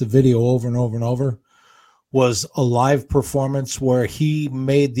watched, the video over and over and over, was a live performance where he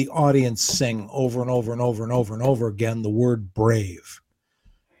made the audience sing over and over and over and over and over again the word brave.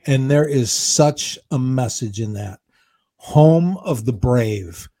 And there is such a message in that. Home of the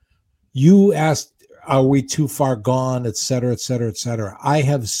brave. You asked, are we too far gone, et cetera, et cetera, et cetera. I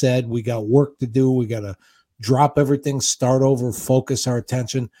have said we got work to do. We got to drop everything, start over, focus our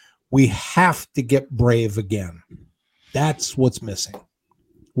attention. We have to get brave again. That's what's missing.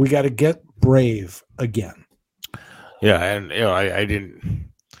 We got to get brave again. Yeah, and you know, I didn't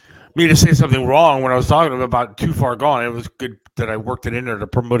mean to say something wrong when I was talking about Too Far Gone. It was good that I worked it in there to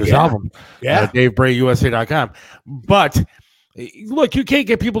promote his album. Yeah. DaveBrayUSA.com. But look, you can't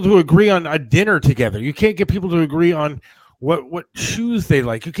get people to agree on a dinner together. You can't get people to agree on what shoes they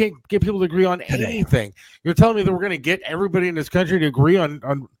like. You can't get people to agree on anything. You're telling me that we're going to get everybody in this country to agree on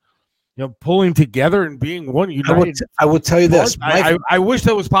pulling together and being one united. I would tell you this. I wish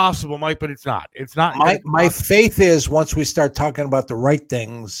that was possible, Mike, but it's not. It's not. My faith is once we start talking about the right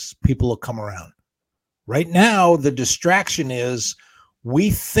things, people will come around. Right now, the distraction is we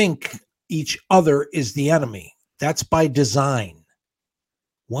think each other is the enemy. That's by design.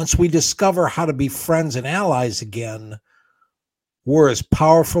 Once we discover how to be friends and allies again, we're as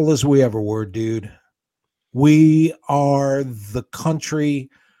powerful as we ever were, dude. We are the country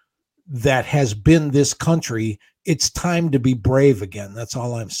that has been this country. It's time to be brave again. That's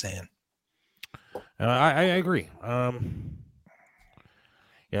all I'm saying. I agree.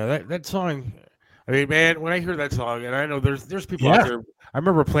 That song. I mean, man, when I hear that song, and I know there's people out there. I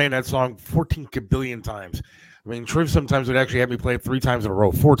remember playing that song 14 billion times. I mean, Triv sometimes would actually have me play it 3 times in a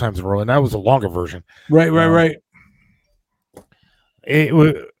row, 4 times in a row, and that was a longer version. Right.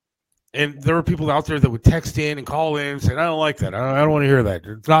 And there were people out there that would text in and call in and say, I don't like that. I don't want to hear that.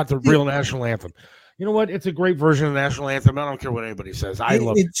 It's not the real national anthem. You know what? It's a great version of the national anthem. I don't care what anybody says. I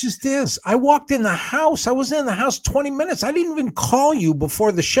love it. It just is. I walked in the house. I was in the house 20 minutes. I didn't even call you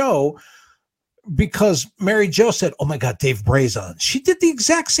before the show because Mary Jo said, oh, my God, Dave Bray's on. She did the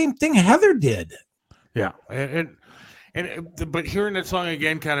exact same thing Heather did. Yeah. But hearing that song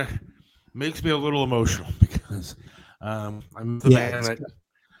again kind of makes me a little emotional because I'm the man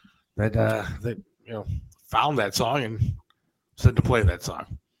that found that song and said to play that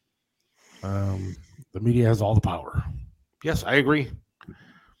song. The media has all the power. Yes, I agree.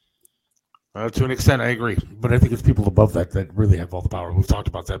 To an extent, I agree. But I think it's people above that really have all the power. We've talked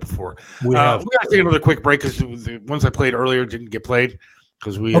about that before. We got to take another quick break because the ones I played earlier didn't get played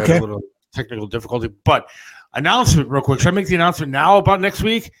because we had a little technical difficulty. But announcement real quick. Should I make the announcement now about next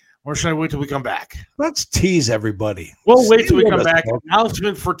week? Or should I wait till we come back? Let's tease everybody. We'll wait till we come back.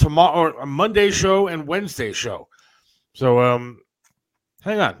 Announcement for tomorrow, or a Monday show and Wednesday show. So,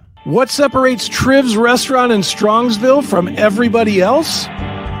 hang on. What separates Triv's restaurant in Strongsville from everybody else?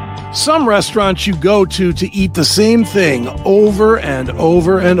 Some restaurants you go to eat the same thing over and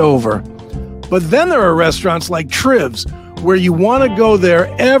over and over. But then there are restaurants like Triv's, where you want to go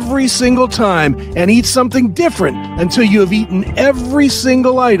there every single time and eat something different until you have eaten every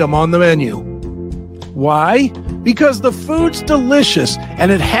single item on the menu. Why? Because the food's delicious,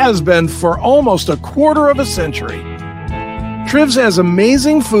 and it has been for almost a quarter of a century. Trivs has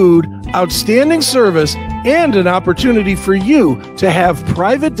amazing food, outstanding service, and an opportunity for you to have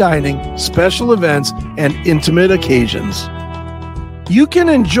private dining, special events, and intimate occasions. You can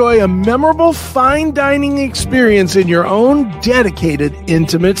enjoy a memorable fine dining experience in your own dedicated,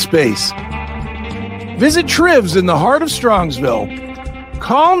 intimate space. Visit Trivs in the heart of Strongsville.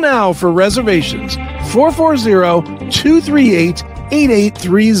 Call now for reservations,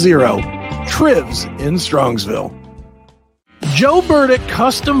 440-238-8830. Trivs in Strongsville. Joe Burdick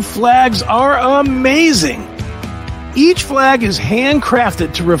custom flags are amazing. Each flag is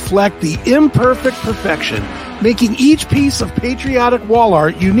handcrafted to reflect the imperfect perfection, making each piece of patriotic wall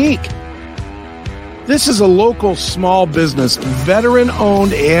art unique. This is a local small business,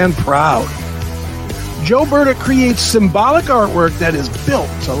 veteran-owned and proud. Joe Burdick creates symbolic artwork that is built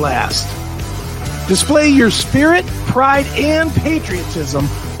to last. Display your spirit, pride, and patriotism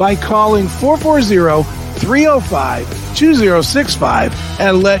by calling 440-305-2065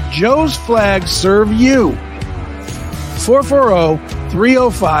 and let Joe's flag serve you.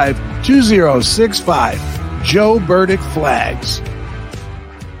 440-305-2065. Joe Burdick Flags.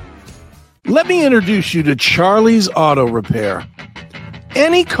 Let me introduce you to Charlie's Auto Repair.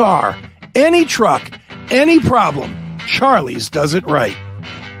 Any car, any truck, any problem, Charlie's does it right.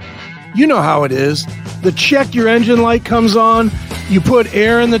 You know how it is. The check your engine light comes on, you put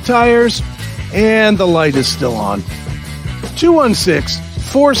air in the tires, and the light is still on.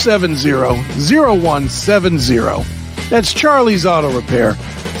 216-470-0170. That's Charlie's Auto Repair,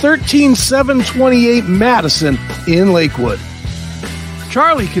 13728 Madison in Lakewood.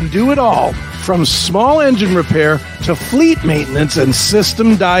 Charlie can do it all, from small engine repair to fleet maintenance and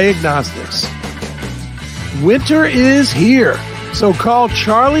system diagnostics. Winter is here, so call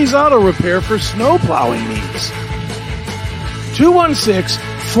Charlie's Auto Repair for snow plowing needs.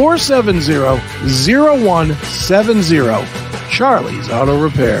 216-470-0170. Charlie's Auto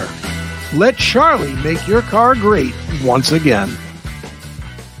Repair. Let Charlie make your car great once again.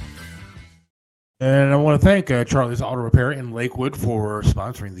 And I want to thank Charlie's Auto Repair in Lakewood for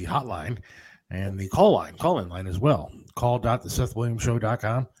sponsoring the hotline and the call-in line as well.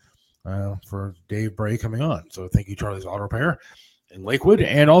 Call.thesethwilliamsshow.com for Dave Bray coming on. So thank you, Charlie's Auto Repair in Lakewood.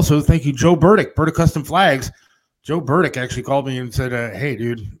 And also thank you, Joe Burdick, Burdick Custom Flags. Joe Burdick actually called me and said, hey,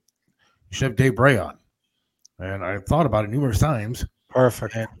 dude, you should have Dave Bray on. And I thought about it numerous times.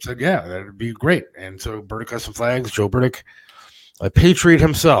 Perfect. And said, yeah, that'd be great. And so Burdick Custom Flags, Joe Burdick, a patriot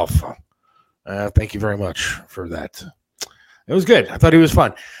himself. Thank you very much for that. It was good. I thought he was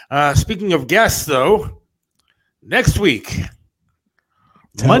fun. Speaking of guests, though, next week,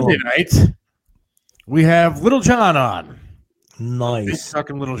 Monday night, we have Little John on. Nice. Big Chuck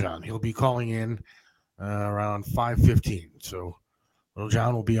and Little John. He'll be calling in around 5:15. So Little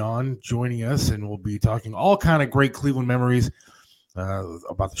John will be on, joining us, and we'll be talking all kind of great Cleveland memories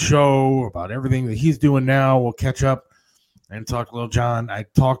about the show, about everything that he's doing now. We'll catch up and talk to Little John. I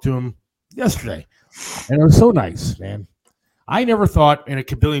talked to him yesterday, and it was so nice, man. I never thought in a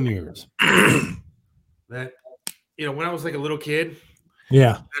kabillion years that, when I was like a little kid,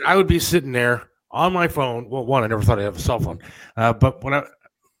 that I would be sitting there on my phone. Well, one, I never thought I'd have a cell phone, but when I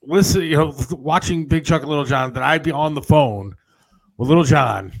listen, watching Big Chuck and Little John, that I'd be on the phone with Little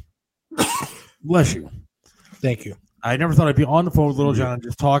John. Bless you. Thank you. I never thought I'd be on the phone with Little John,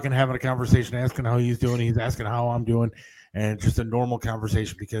 just talking, having a conversation, asking how he's doing. He's asking how I'm doing, and just a normal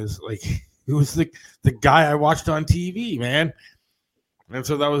conversation, because it was the guy I watched on TV, man. And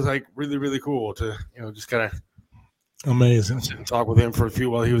so that was really, really cool to, just kind of amazing sit and talk with him for a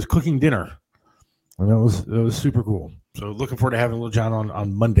few while he was cooking dinner. And that was super cool. So looking forward to having Little John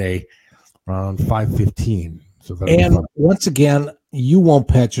on Monday around 5:15. So and once again, you won't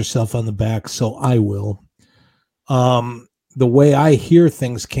pat yourself on the back, so I will. The way I hear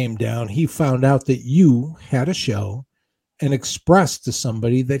things came down, he found out that you had a show and expressed to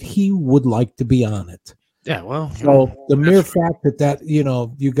somebody that he would like to be on it. Yeah, well, so the mere fact that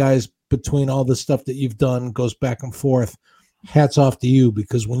you guys, between all the stuff that you've done, goes back and forth, hats off to you,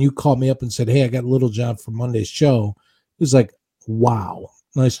 because when you called me up and said, hey, I got Little John for Monday's show, it was like, wow,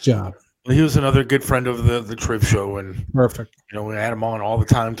 nice job. Well, he was another good friend of the Triv show, and perfect. We had him on all the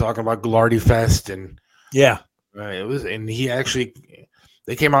time talking about Ghilardi Fest, and it was, and he actually,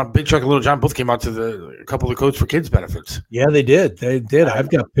 they came out, Big Chuck and Little John both came out to a couple of Codes for Kids benefits. Yeah, they did. I've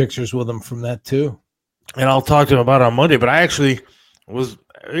got pictures with them from that too. And I'll talk to him about it on Monday, but I actually was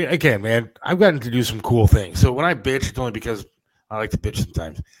again, man, I've gotten to do some cool things. So when I bitch, it's only because I like to bitch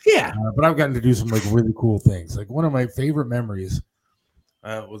sometimes. Yeah. But I've gotten to do some like really cool things. Like one of my favorite memories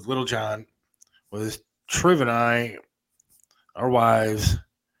with Little John was Triv and I, our wives,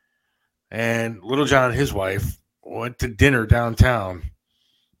 and Little John and his wife went to dinner downtown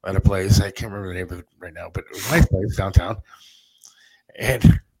at a place. I can't remember the name of it right now, but it was a nice place downtown.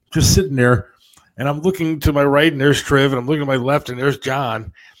 And just sitting there, and I'm looking to my right, and there's Triv, and I'm looking to my left, and there's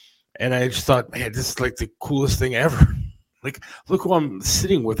John. And I just thought, man, this is like the coolest thing ever. Like, look who I'm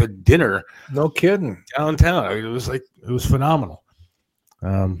sitting with at dinner. No kidding. Downtown. I mean, it was phenomenal.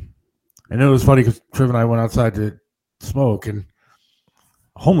 And it was funny because Triv and I went outside to smoke, and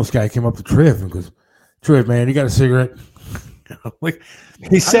a homeless guy came up to Triv and goes, Triv, man, you got a cigarette? Like,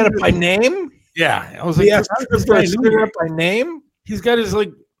 he said it by name? Yeah. I was like, Triv for a cigarette by name? He's got his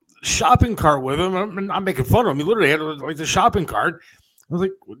like shopping cart with him. I'm not making fun of him. He literally had like the shopping cart. I was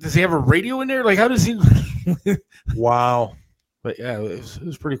like, does he have a radio in there? Like, how does he? Wow. But yeah, it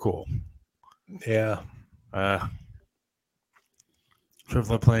was pretty cool. Yeah. Triv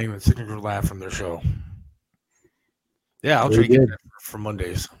playing the signature laugh from their show. Yeah, I'll try to get that for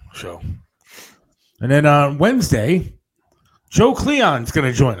Monday's show. And then on Wednesday, Joe Cleon's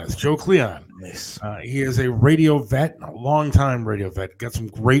going to join us. Joe Cleon. Nice. He is a radio vet, a long-time radio vet. Got some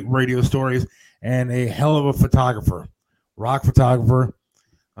great radio stories and a hell of a photographer. Rock photographer.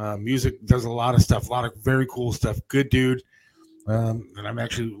 Music, does a lot of stuff, a lot of very cool stuff. Good dude. And I'm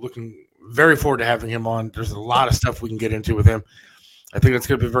actually looking very forward to having him on. There's a lot of stuff we can get into with him. I think it's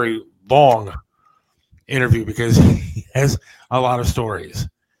going to be a very long interview because he has a lot of stories.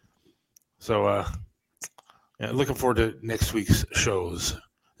 So, looking forward to next week's shows.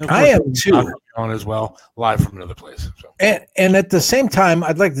 I am too. On as well, live from another place. So. And at the same time,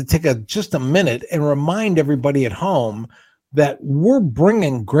 I'd like to take just a minute and remind everybody at home that we're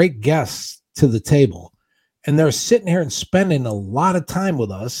bringing great guests to the table. And they're sitting here and spending a lot of time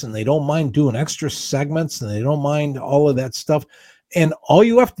with us, and they don't mind doing extra segments, and they don't mind all of that stuff. And all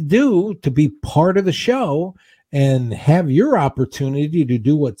you have to do to be part of the show and have your opportunity to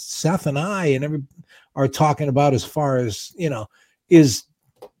do what Seth and I and every are talking about as far as, is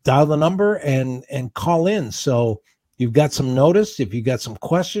dial the number and call in. So you've got some notice. If you got some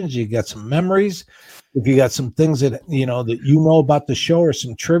questions, you got some memories. If you got some things that, about the show or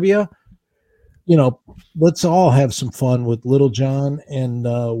some trivia, let's all have some fun with Little John and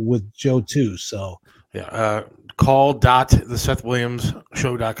with Joe too. So yeah,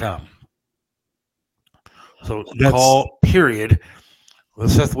 call.thesethwilliamsshow.com. So call period the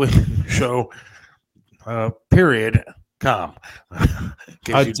Seth Williams Show period com.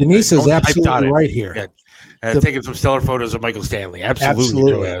 Denise is absolutely right here. Yeah. Taking some stellar photos of Michael Stanley.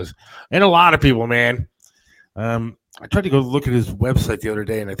 Absolutely. Joe has. And a lot of people, man. I tried to go look at his website the other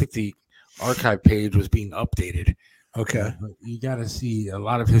day, and I think the archive page was being updated. Okay. You got to see a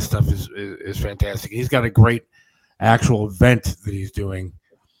lot of his stuff is fantastic. He's got a great actual event that he's doing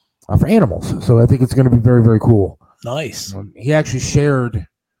for animals. So I think it's going to be very, very cool. Nice. He actually shared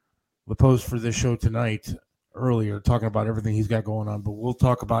the post for this show tonight earlier, talking about everything he's got going on. But we'll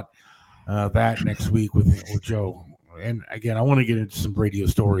talk about that next week with Joe. And again, I want to get into some radio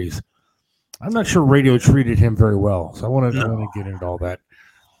stories. I'm not sure radio treated him very well, so I want to get into all that.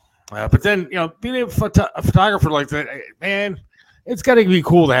 But then, being a photographer like that, man, it's got to be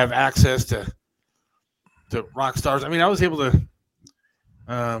cool to have access to rock stars. I mean, I was able to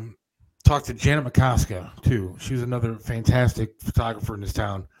talk to Janet McCoska too. She's another fantastic photographer in this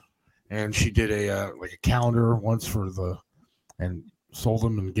town, and she did a calendar once and sold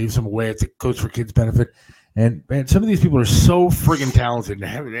them and gave some away at the Coach for Kids benefit. And man, some of these people are so friggin' talented.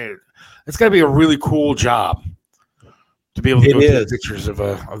 It's got to be a really cool job to be able to go take pictures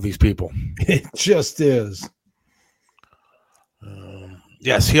of these people. It just is.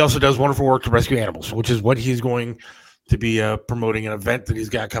 Yes, he also does wonderful work to rescue animals, which is what he's going to be promoting an event that he's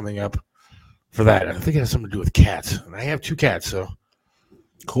got coming up for that. I think it has something to do with cats. And I have 2 cats, so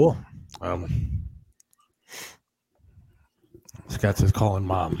cool. Scott says, calling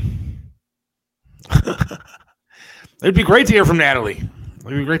mom. It'd be great to hear from Natalie.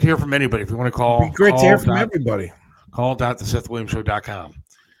 It'd be great to hear from anybody. If you want to call, it'd be great to hear from everybody. Call.thesethwilliamsshow.com.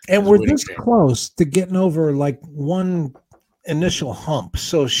 And we're this close to getting over like one initial hump.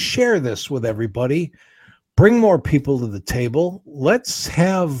 So share this with everybody. Bring more people to the table. Let's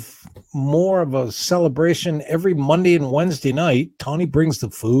have more of a celebration every Monday and Wednesday night. Tony brings the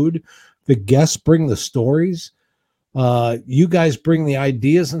food. The guests bring the stories. You guys bring the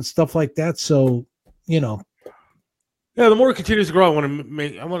ideas and stuff like that. So, yeah, the more it continues to grow,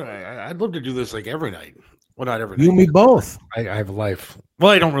 I'd love to do this like every night. Well, not every You night. and me both. I have a life. Well,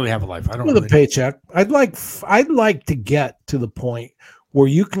 I don't really have a life. I don't With really. a paycheck. I'd like to get to the point where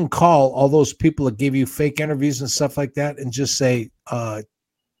you can call all those people that give you fake interviews and stuff like that and just say,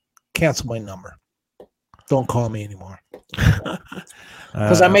 cancel my number. Don't call me anymore.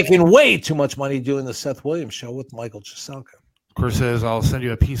 Because I'm making way too much money doing the Seth Williams show with Michael Chiselka. Chris says, I'll send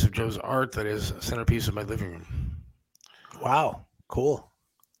you a piece of Joe's art that is a centerpiece of my living room. Wow. Cool.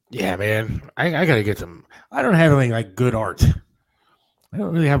 Yeah, man. I got to get some. I don't have any like good art. I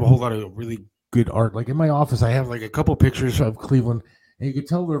don't really have a whole lot of really good art. Like in my office, I have like a couple pictures of Cleveland, and you can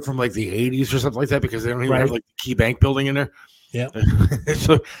tell they're from like the 80s or something like that because they don't even have like the Key Bank building in there. Yeah.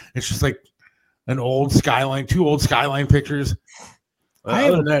 So it's just like an old skyline, 2 old skyline pictures.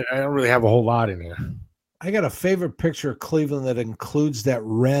 Other than that, I don't really have a whole lot in there. I got a favorite picture of Cleveland that includes that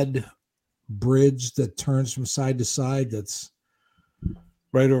red bridge that turns from side to side. That's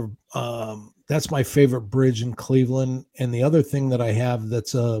right over. That's my favorite bridge in Cleveland. And the other thing that I have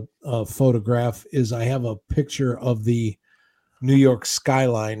that's a photograph is I have a picture of the New York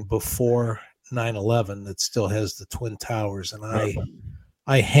skyline before 9/11 that still has the Twin Towers. And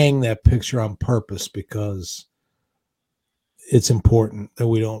I hang that picture on purpose because it's important that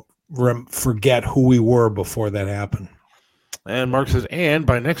we don't forget who we were before that happened. And Mark says, and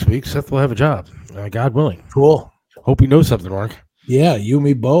by next week, Seth will have a job. God willing. Cool. Hope you know something, Mark. Yeah, you and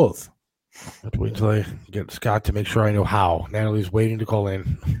me both. I have to wait until I get Scott to make sure I know how. Natalie's waiting to call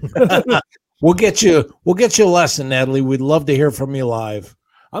in. We'll get you a lesson, Natalie. We'd love to hear from you live.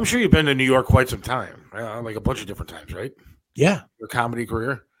 I'm sure you've been to New York quite some time, like a bunch of different times, right? Yeah. Your comedy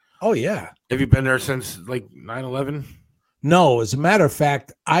career. Oh, yeah. Have you been there since like 9/11? No, as a matter of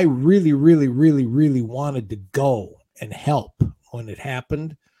fact, I really, really, really, really wanted to go and help when it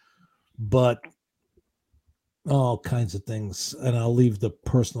happened, but all kinds of things, and I'll leave the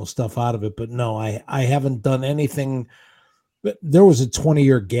personal stuff out of it. But no, I haven't done anything. But there was a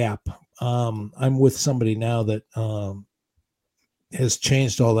 20-year gap. I'm with somebody now that has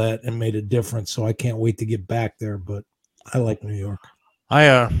changed all that and made a difference. So I can't wait to get back there. But I like New York.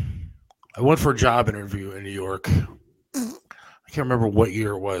 I went for a job interview in New York. I can't remember what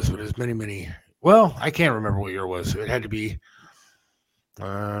year it was, but it was many. Well, I can't remember what year it was. It had to be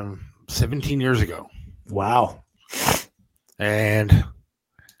 17 years ago. Wow. And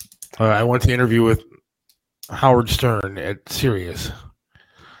I went to interview with Howard Stern at Sirius.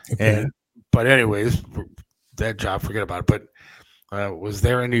 Okay. But anyways, that job, forget about it. But was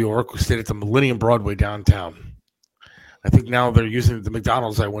there in New York. We stayed at the Millennium Broadway downtown. I think now they're using the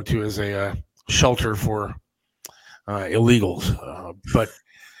McDonald's I went to as a shelter for illegals. But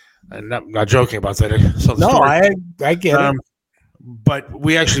I'm not joking about that. I get it. But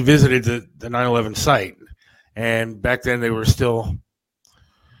we actually visited the 9/11 site. And back then they were still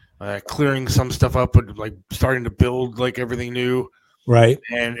clearing some stuff up, but like starting to build like everything new. Right.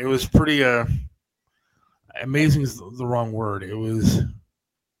 And it was pretty amazing is the wrong word. It was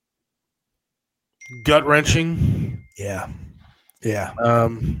gut-wrenching. Yeah. Yeah.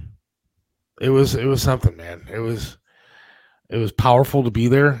 It was something, man. It was powerful to be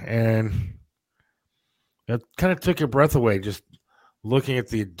there, and it kind of took your breath away just looking at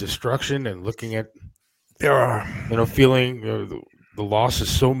the destruction and looking at feeling the loss of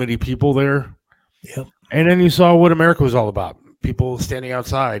so many people there. Yep. And then you saw what America was all about. People standing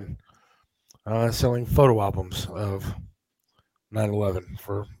outside selling photo albums of 9/11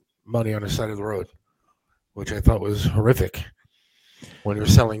 for money on the side of the road, which I thought was horrific when you're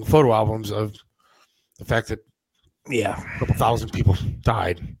selling photo albums of the fact that a couple thousand people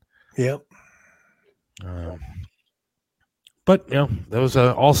died. Yep. But, that was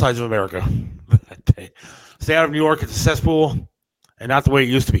all sides of America that day. Stay out of New York. It's a cesspool and not the way it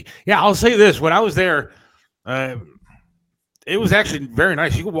used to be. Yeah, I'll say this. When I was there, it was actually very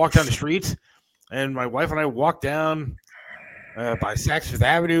nice. You could walk down the streets, and my wife and I walked down by Saks Fifth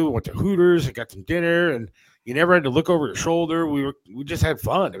Avenue, went to Hooters, and got some dinner, and you never had to look over your shoulder. We just had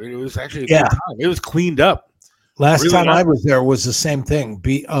fun. I mean, it was actually a good time. It was cleaned up. Last time I was there was the same thing.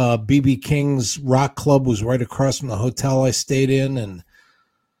 B.B. King's Rock Club was right across from the hotel I stayed in, and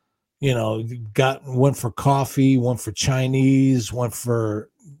went for coffee, went for Chinese, went for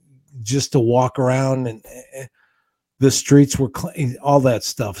just to walk around, and the streets were clean, all that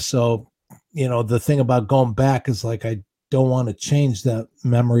stuff. So, the thing about going back is like I don't want to change that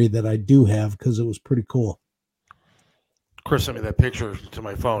memory that I do have because it was pretty cool. Chris sent me that picture to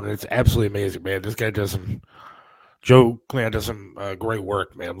my phone, and it's absolutely amazing, man. This guy does some. Joe Clan does some great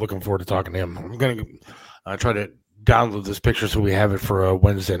work, man. I'm looking forward to talking to him. I'm going to try to download this picture so we have it for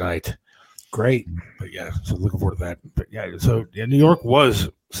Wednesday night. Great. But yeah, so looking forward to that. But yeah, so New York was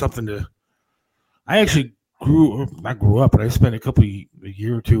something to. I actually grew up, but I spent a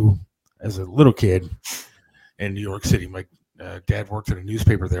year or two as a little kid in New York City. My dad worked at a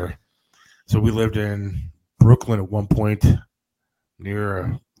newspaper there, so we lived in Brooklyn at one point near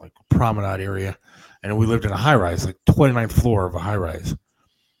a promenade area, and we lived in a high rise, like 29th floor of a high rise.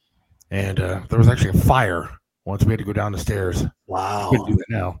 And there was actually a fire once. We had to go down the stairs. Wow. Couldn't do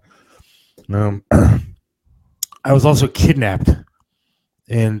that now. I was also kidnapped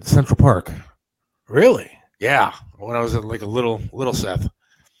in Central Park. Really? Yeah, when I was at like a little Seth,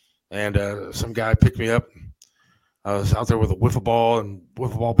 and some guy picked me up. I was out there with a wiffle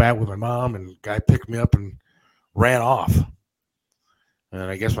ball bat with my mom, and guy picked me up and ran off. And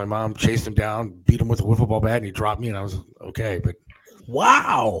I guess my mom chased him down, beat him with a wiffle ball bat, and he dropped me, and I was okay. But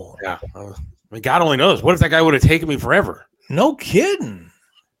wow, yeah, I mean, God only knows. What if that guy would have taken me forever? No kidding.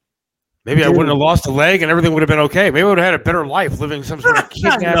 Maybe I wouldn't have lost a leg, and everything would have been okay. Maybe I would have had a better life living some sort of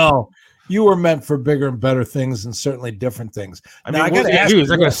kidnapping. No, you were meant for bigger and better things, and certainly different things. I mean, what is he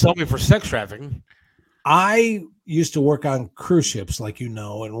going to sell me for sex trafficking? I used to work on cruise ships, like you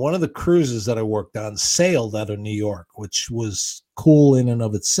know, and one of the cruises that I worked on sailed out of New York, which was cool in and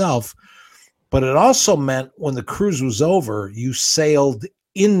of itself. But it also meant when the cruise was over, you sailed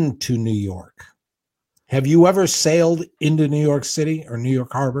into New York. Have you ever sailed into New York City or New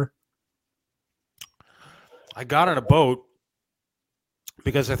York Harbor? I got on a boat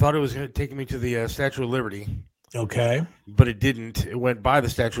because I thought it was going to take me to the Statue of Liberty. Okay. But it didn't. It went by the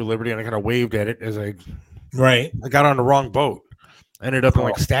Statue of Liberty, and I kind of waved at it as I got on the wrong boat. I ended up in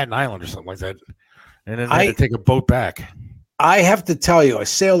like Staten Island or something like that. And then I had to take a boat back. I have to tell you, I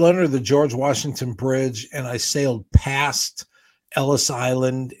sailed under the George Washington Bridge, and I sailed past Ellis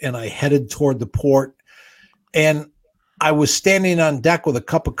Island, and I headed toward the port. And I was standing on deck with a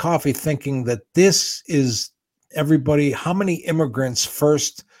cup of coffee thinking that this is everybody, how many immigrants'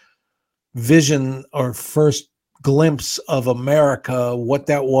 first vision or first glimpse of America, what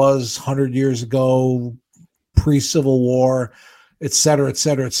that was 100 years ago, pre-Civil War, et cetera, et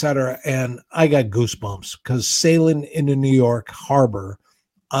cetera, et cetera. And I got goosebumps because sailing into New York Harbor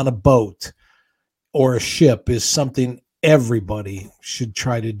on a boat or a ship is something everybody should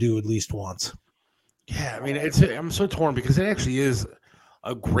try to do at least once. Yeah, I mean, I'm so torn because it actually is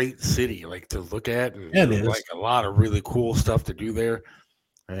a great city, like to look at, and it is like a lot of really cool stuff to do there.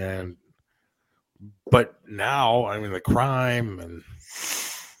 But now, I mean, the crime and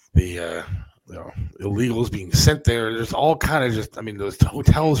the illegals being sent there, there's all kind of just, I mean, those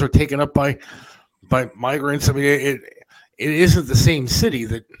hotels are taken up by migrants. I mean, it isn't the same city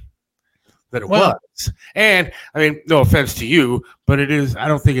that it was. And I mean, no offense to you, but it is, I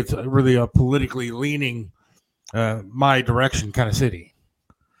don't think it's really a politically leaning my direction kind of city.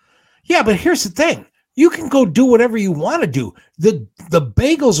 Yeah, but here's the thing. You can go do whatever you want to do. The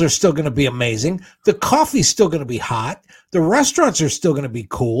bagels are still going to be amazing. The coffee's still going to be hot. The restaurants are still going to be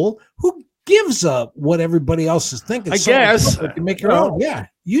cool. Who gives up what everybody else is thinking? I guess. You can make your own. Yeah,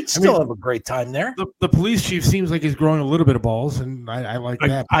 you'd still have a great time there. The police chief seems like he's growing a little bit of balls, and I like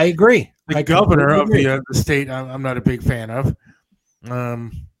that. I agree. The governor of the state, I'm not a big fan of.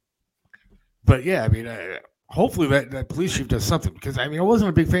 But yeah, I mean, hopefully that police chief does something, because I mean, I wasn't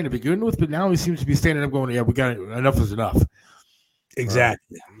a big fan to begin with, but now he seems to be standing up going, yeah, we got it. Enough is enough.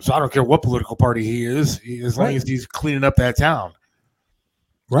 Exactly. So I don't care what political party he is, as long as he's cleaning up that town.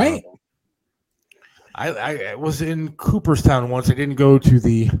 Right. I was in Cooperstown once. I didn't go to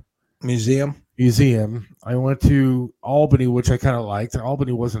the museum. I went to Albany, which I kind of liked.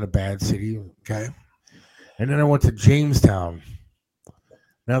 Albany wasn't a bad city. Okay. And then I went to Jamestown.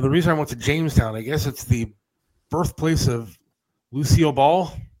 Now, the reason I went to Jamestown, I guess it's the birthplace of Lucille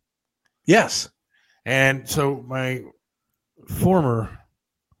Ball. Yes. And so my former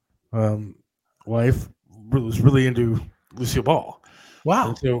wife was really into Lucille Ball. Wow.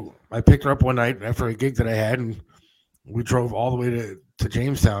 And so I picked her up one night after a gig that I had, and we drove all the way to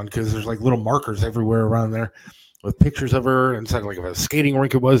Jamestown, because there's like little markers everywhere around there with pictures of her inside, like a skating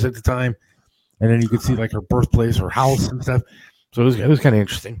rink it was at the time. And then you could see like her birthplace, her house and stuff. So it was kind of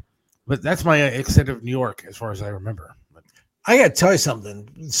interesting. But that's my extent of New York as far as I remember. I got to tell you something.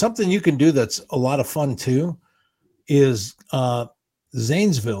 Something you can do that's a lot of fun too is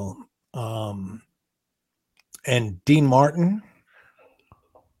Zanesville and Dean Martin.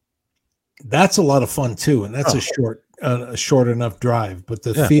 That's a lot of fun too, and that's a short enough drive. But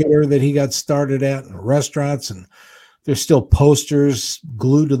the theater that he got started at, and the restaurants, and there's still posters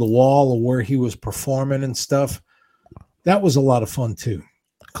glued to the wall of where he was performing and stuff. That was a lot of fun too.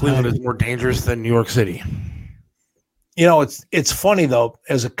 Cleveland is more dangerous than New York City. You know, it's funny though.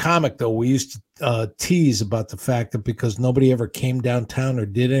 As a comic though, we used to tease about the fact that because nobody ever came downtown or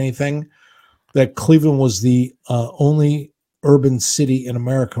did anything, that Cleveland was the only urban city in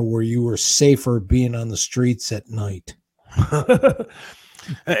America where you were safer being on the streets at night.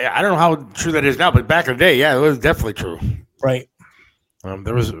 I don't know how true that is now, but back in the day, yeah, it was definitely true. Right.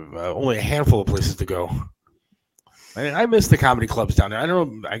 There was only a handful of places to go. I miss the comedy clubs down there. I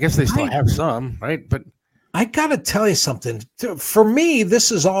don't know. I guess they still have some, right? But I got to tell you something. For me,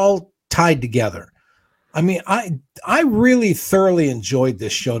 this is all tied together. I mean, I really thoroughly enjoyed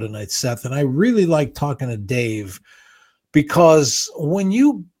this show tonight, Seth, and I really like talking to Dave because when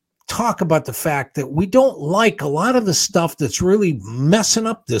you talk about the fact that we don't like a lot of the stuff that's really messing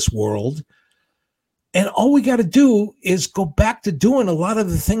up this world, and all we got to do is go back to doing a lot of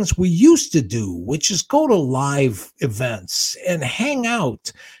the things we used to do, which is go to live events and hang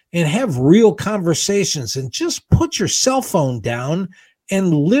out and have real conversations and just put your cell phone down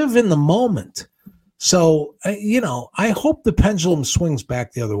and live in the moment. So, I hope the pendulum swings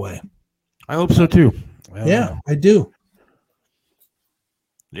back the other way. I hope so too. Yeah, I do.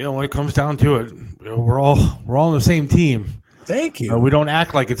 When it comes down to it, we're all on the same team. Thank you. We don't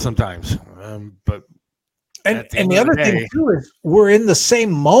act like it sometimes, but and the other thing too is we're in the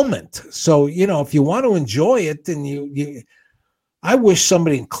same moment. So if you want to enjoy it, then you. I wish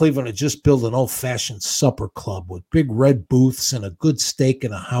somebody in Cleveland would just build an old-fashioned supper club with big red booths and a good steak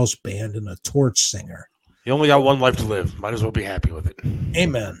and a house band and a torch singer. You only got one life to live. Might as well be happy with it.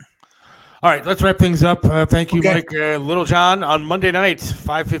 Amen. All right, let's wrap things up. Thank you, Mike Little John, on Monday night,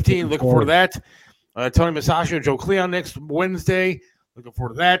 5:15. Looking forward to that. Tony Masaccio, Joe Cleon next Wednesday. Looking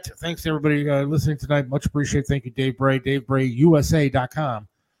forward to that. Thanks to everybody listening tonight. Much appreciated. Thank you, Dave Bray, DaveBrayUSA.com.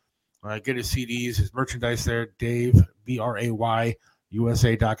 Get his CDs, his merchandise there, Dave, BRAY,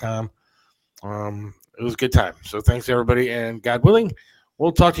 USA.com. It was a good time. So thanks, everybody. And God willing,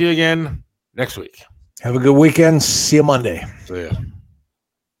 we'll talk to you again next week. Have a good weekend. See you Monday. See ya.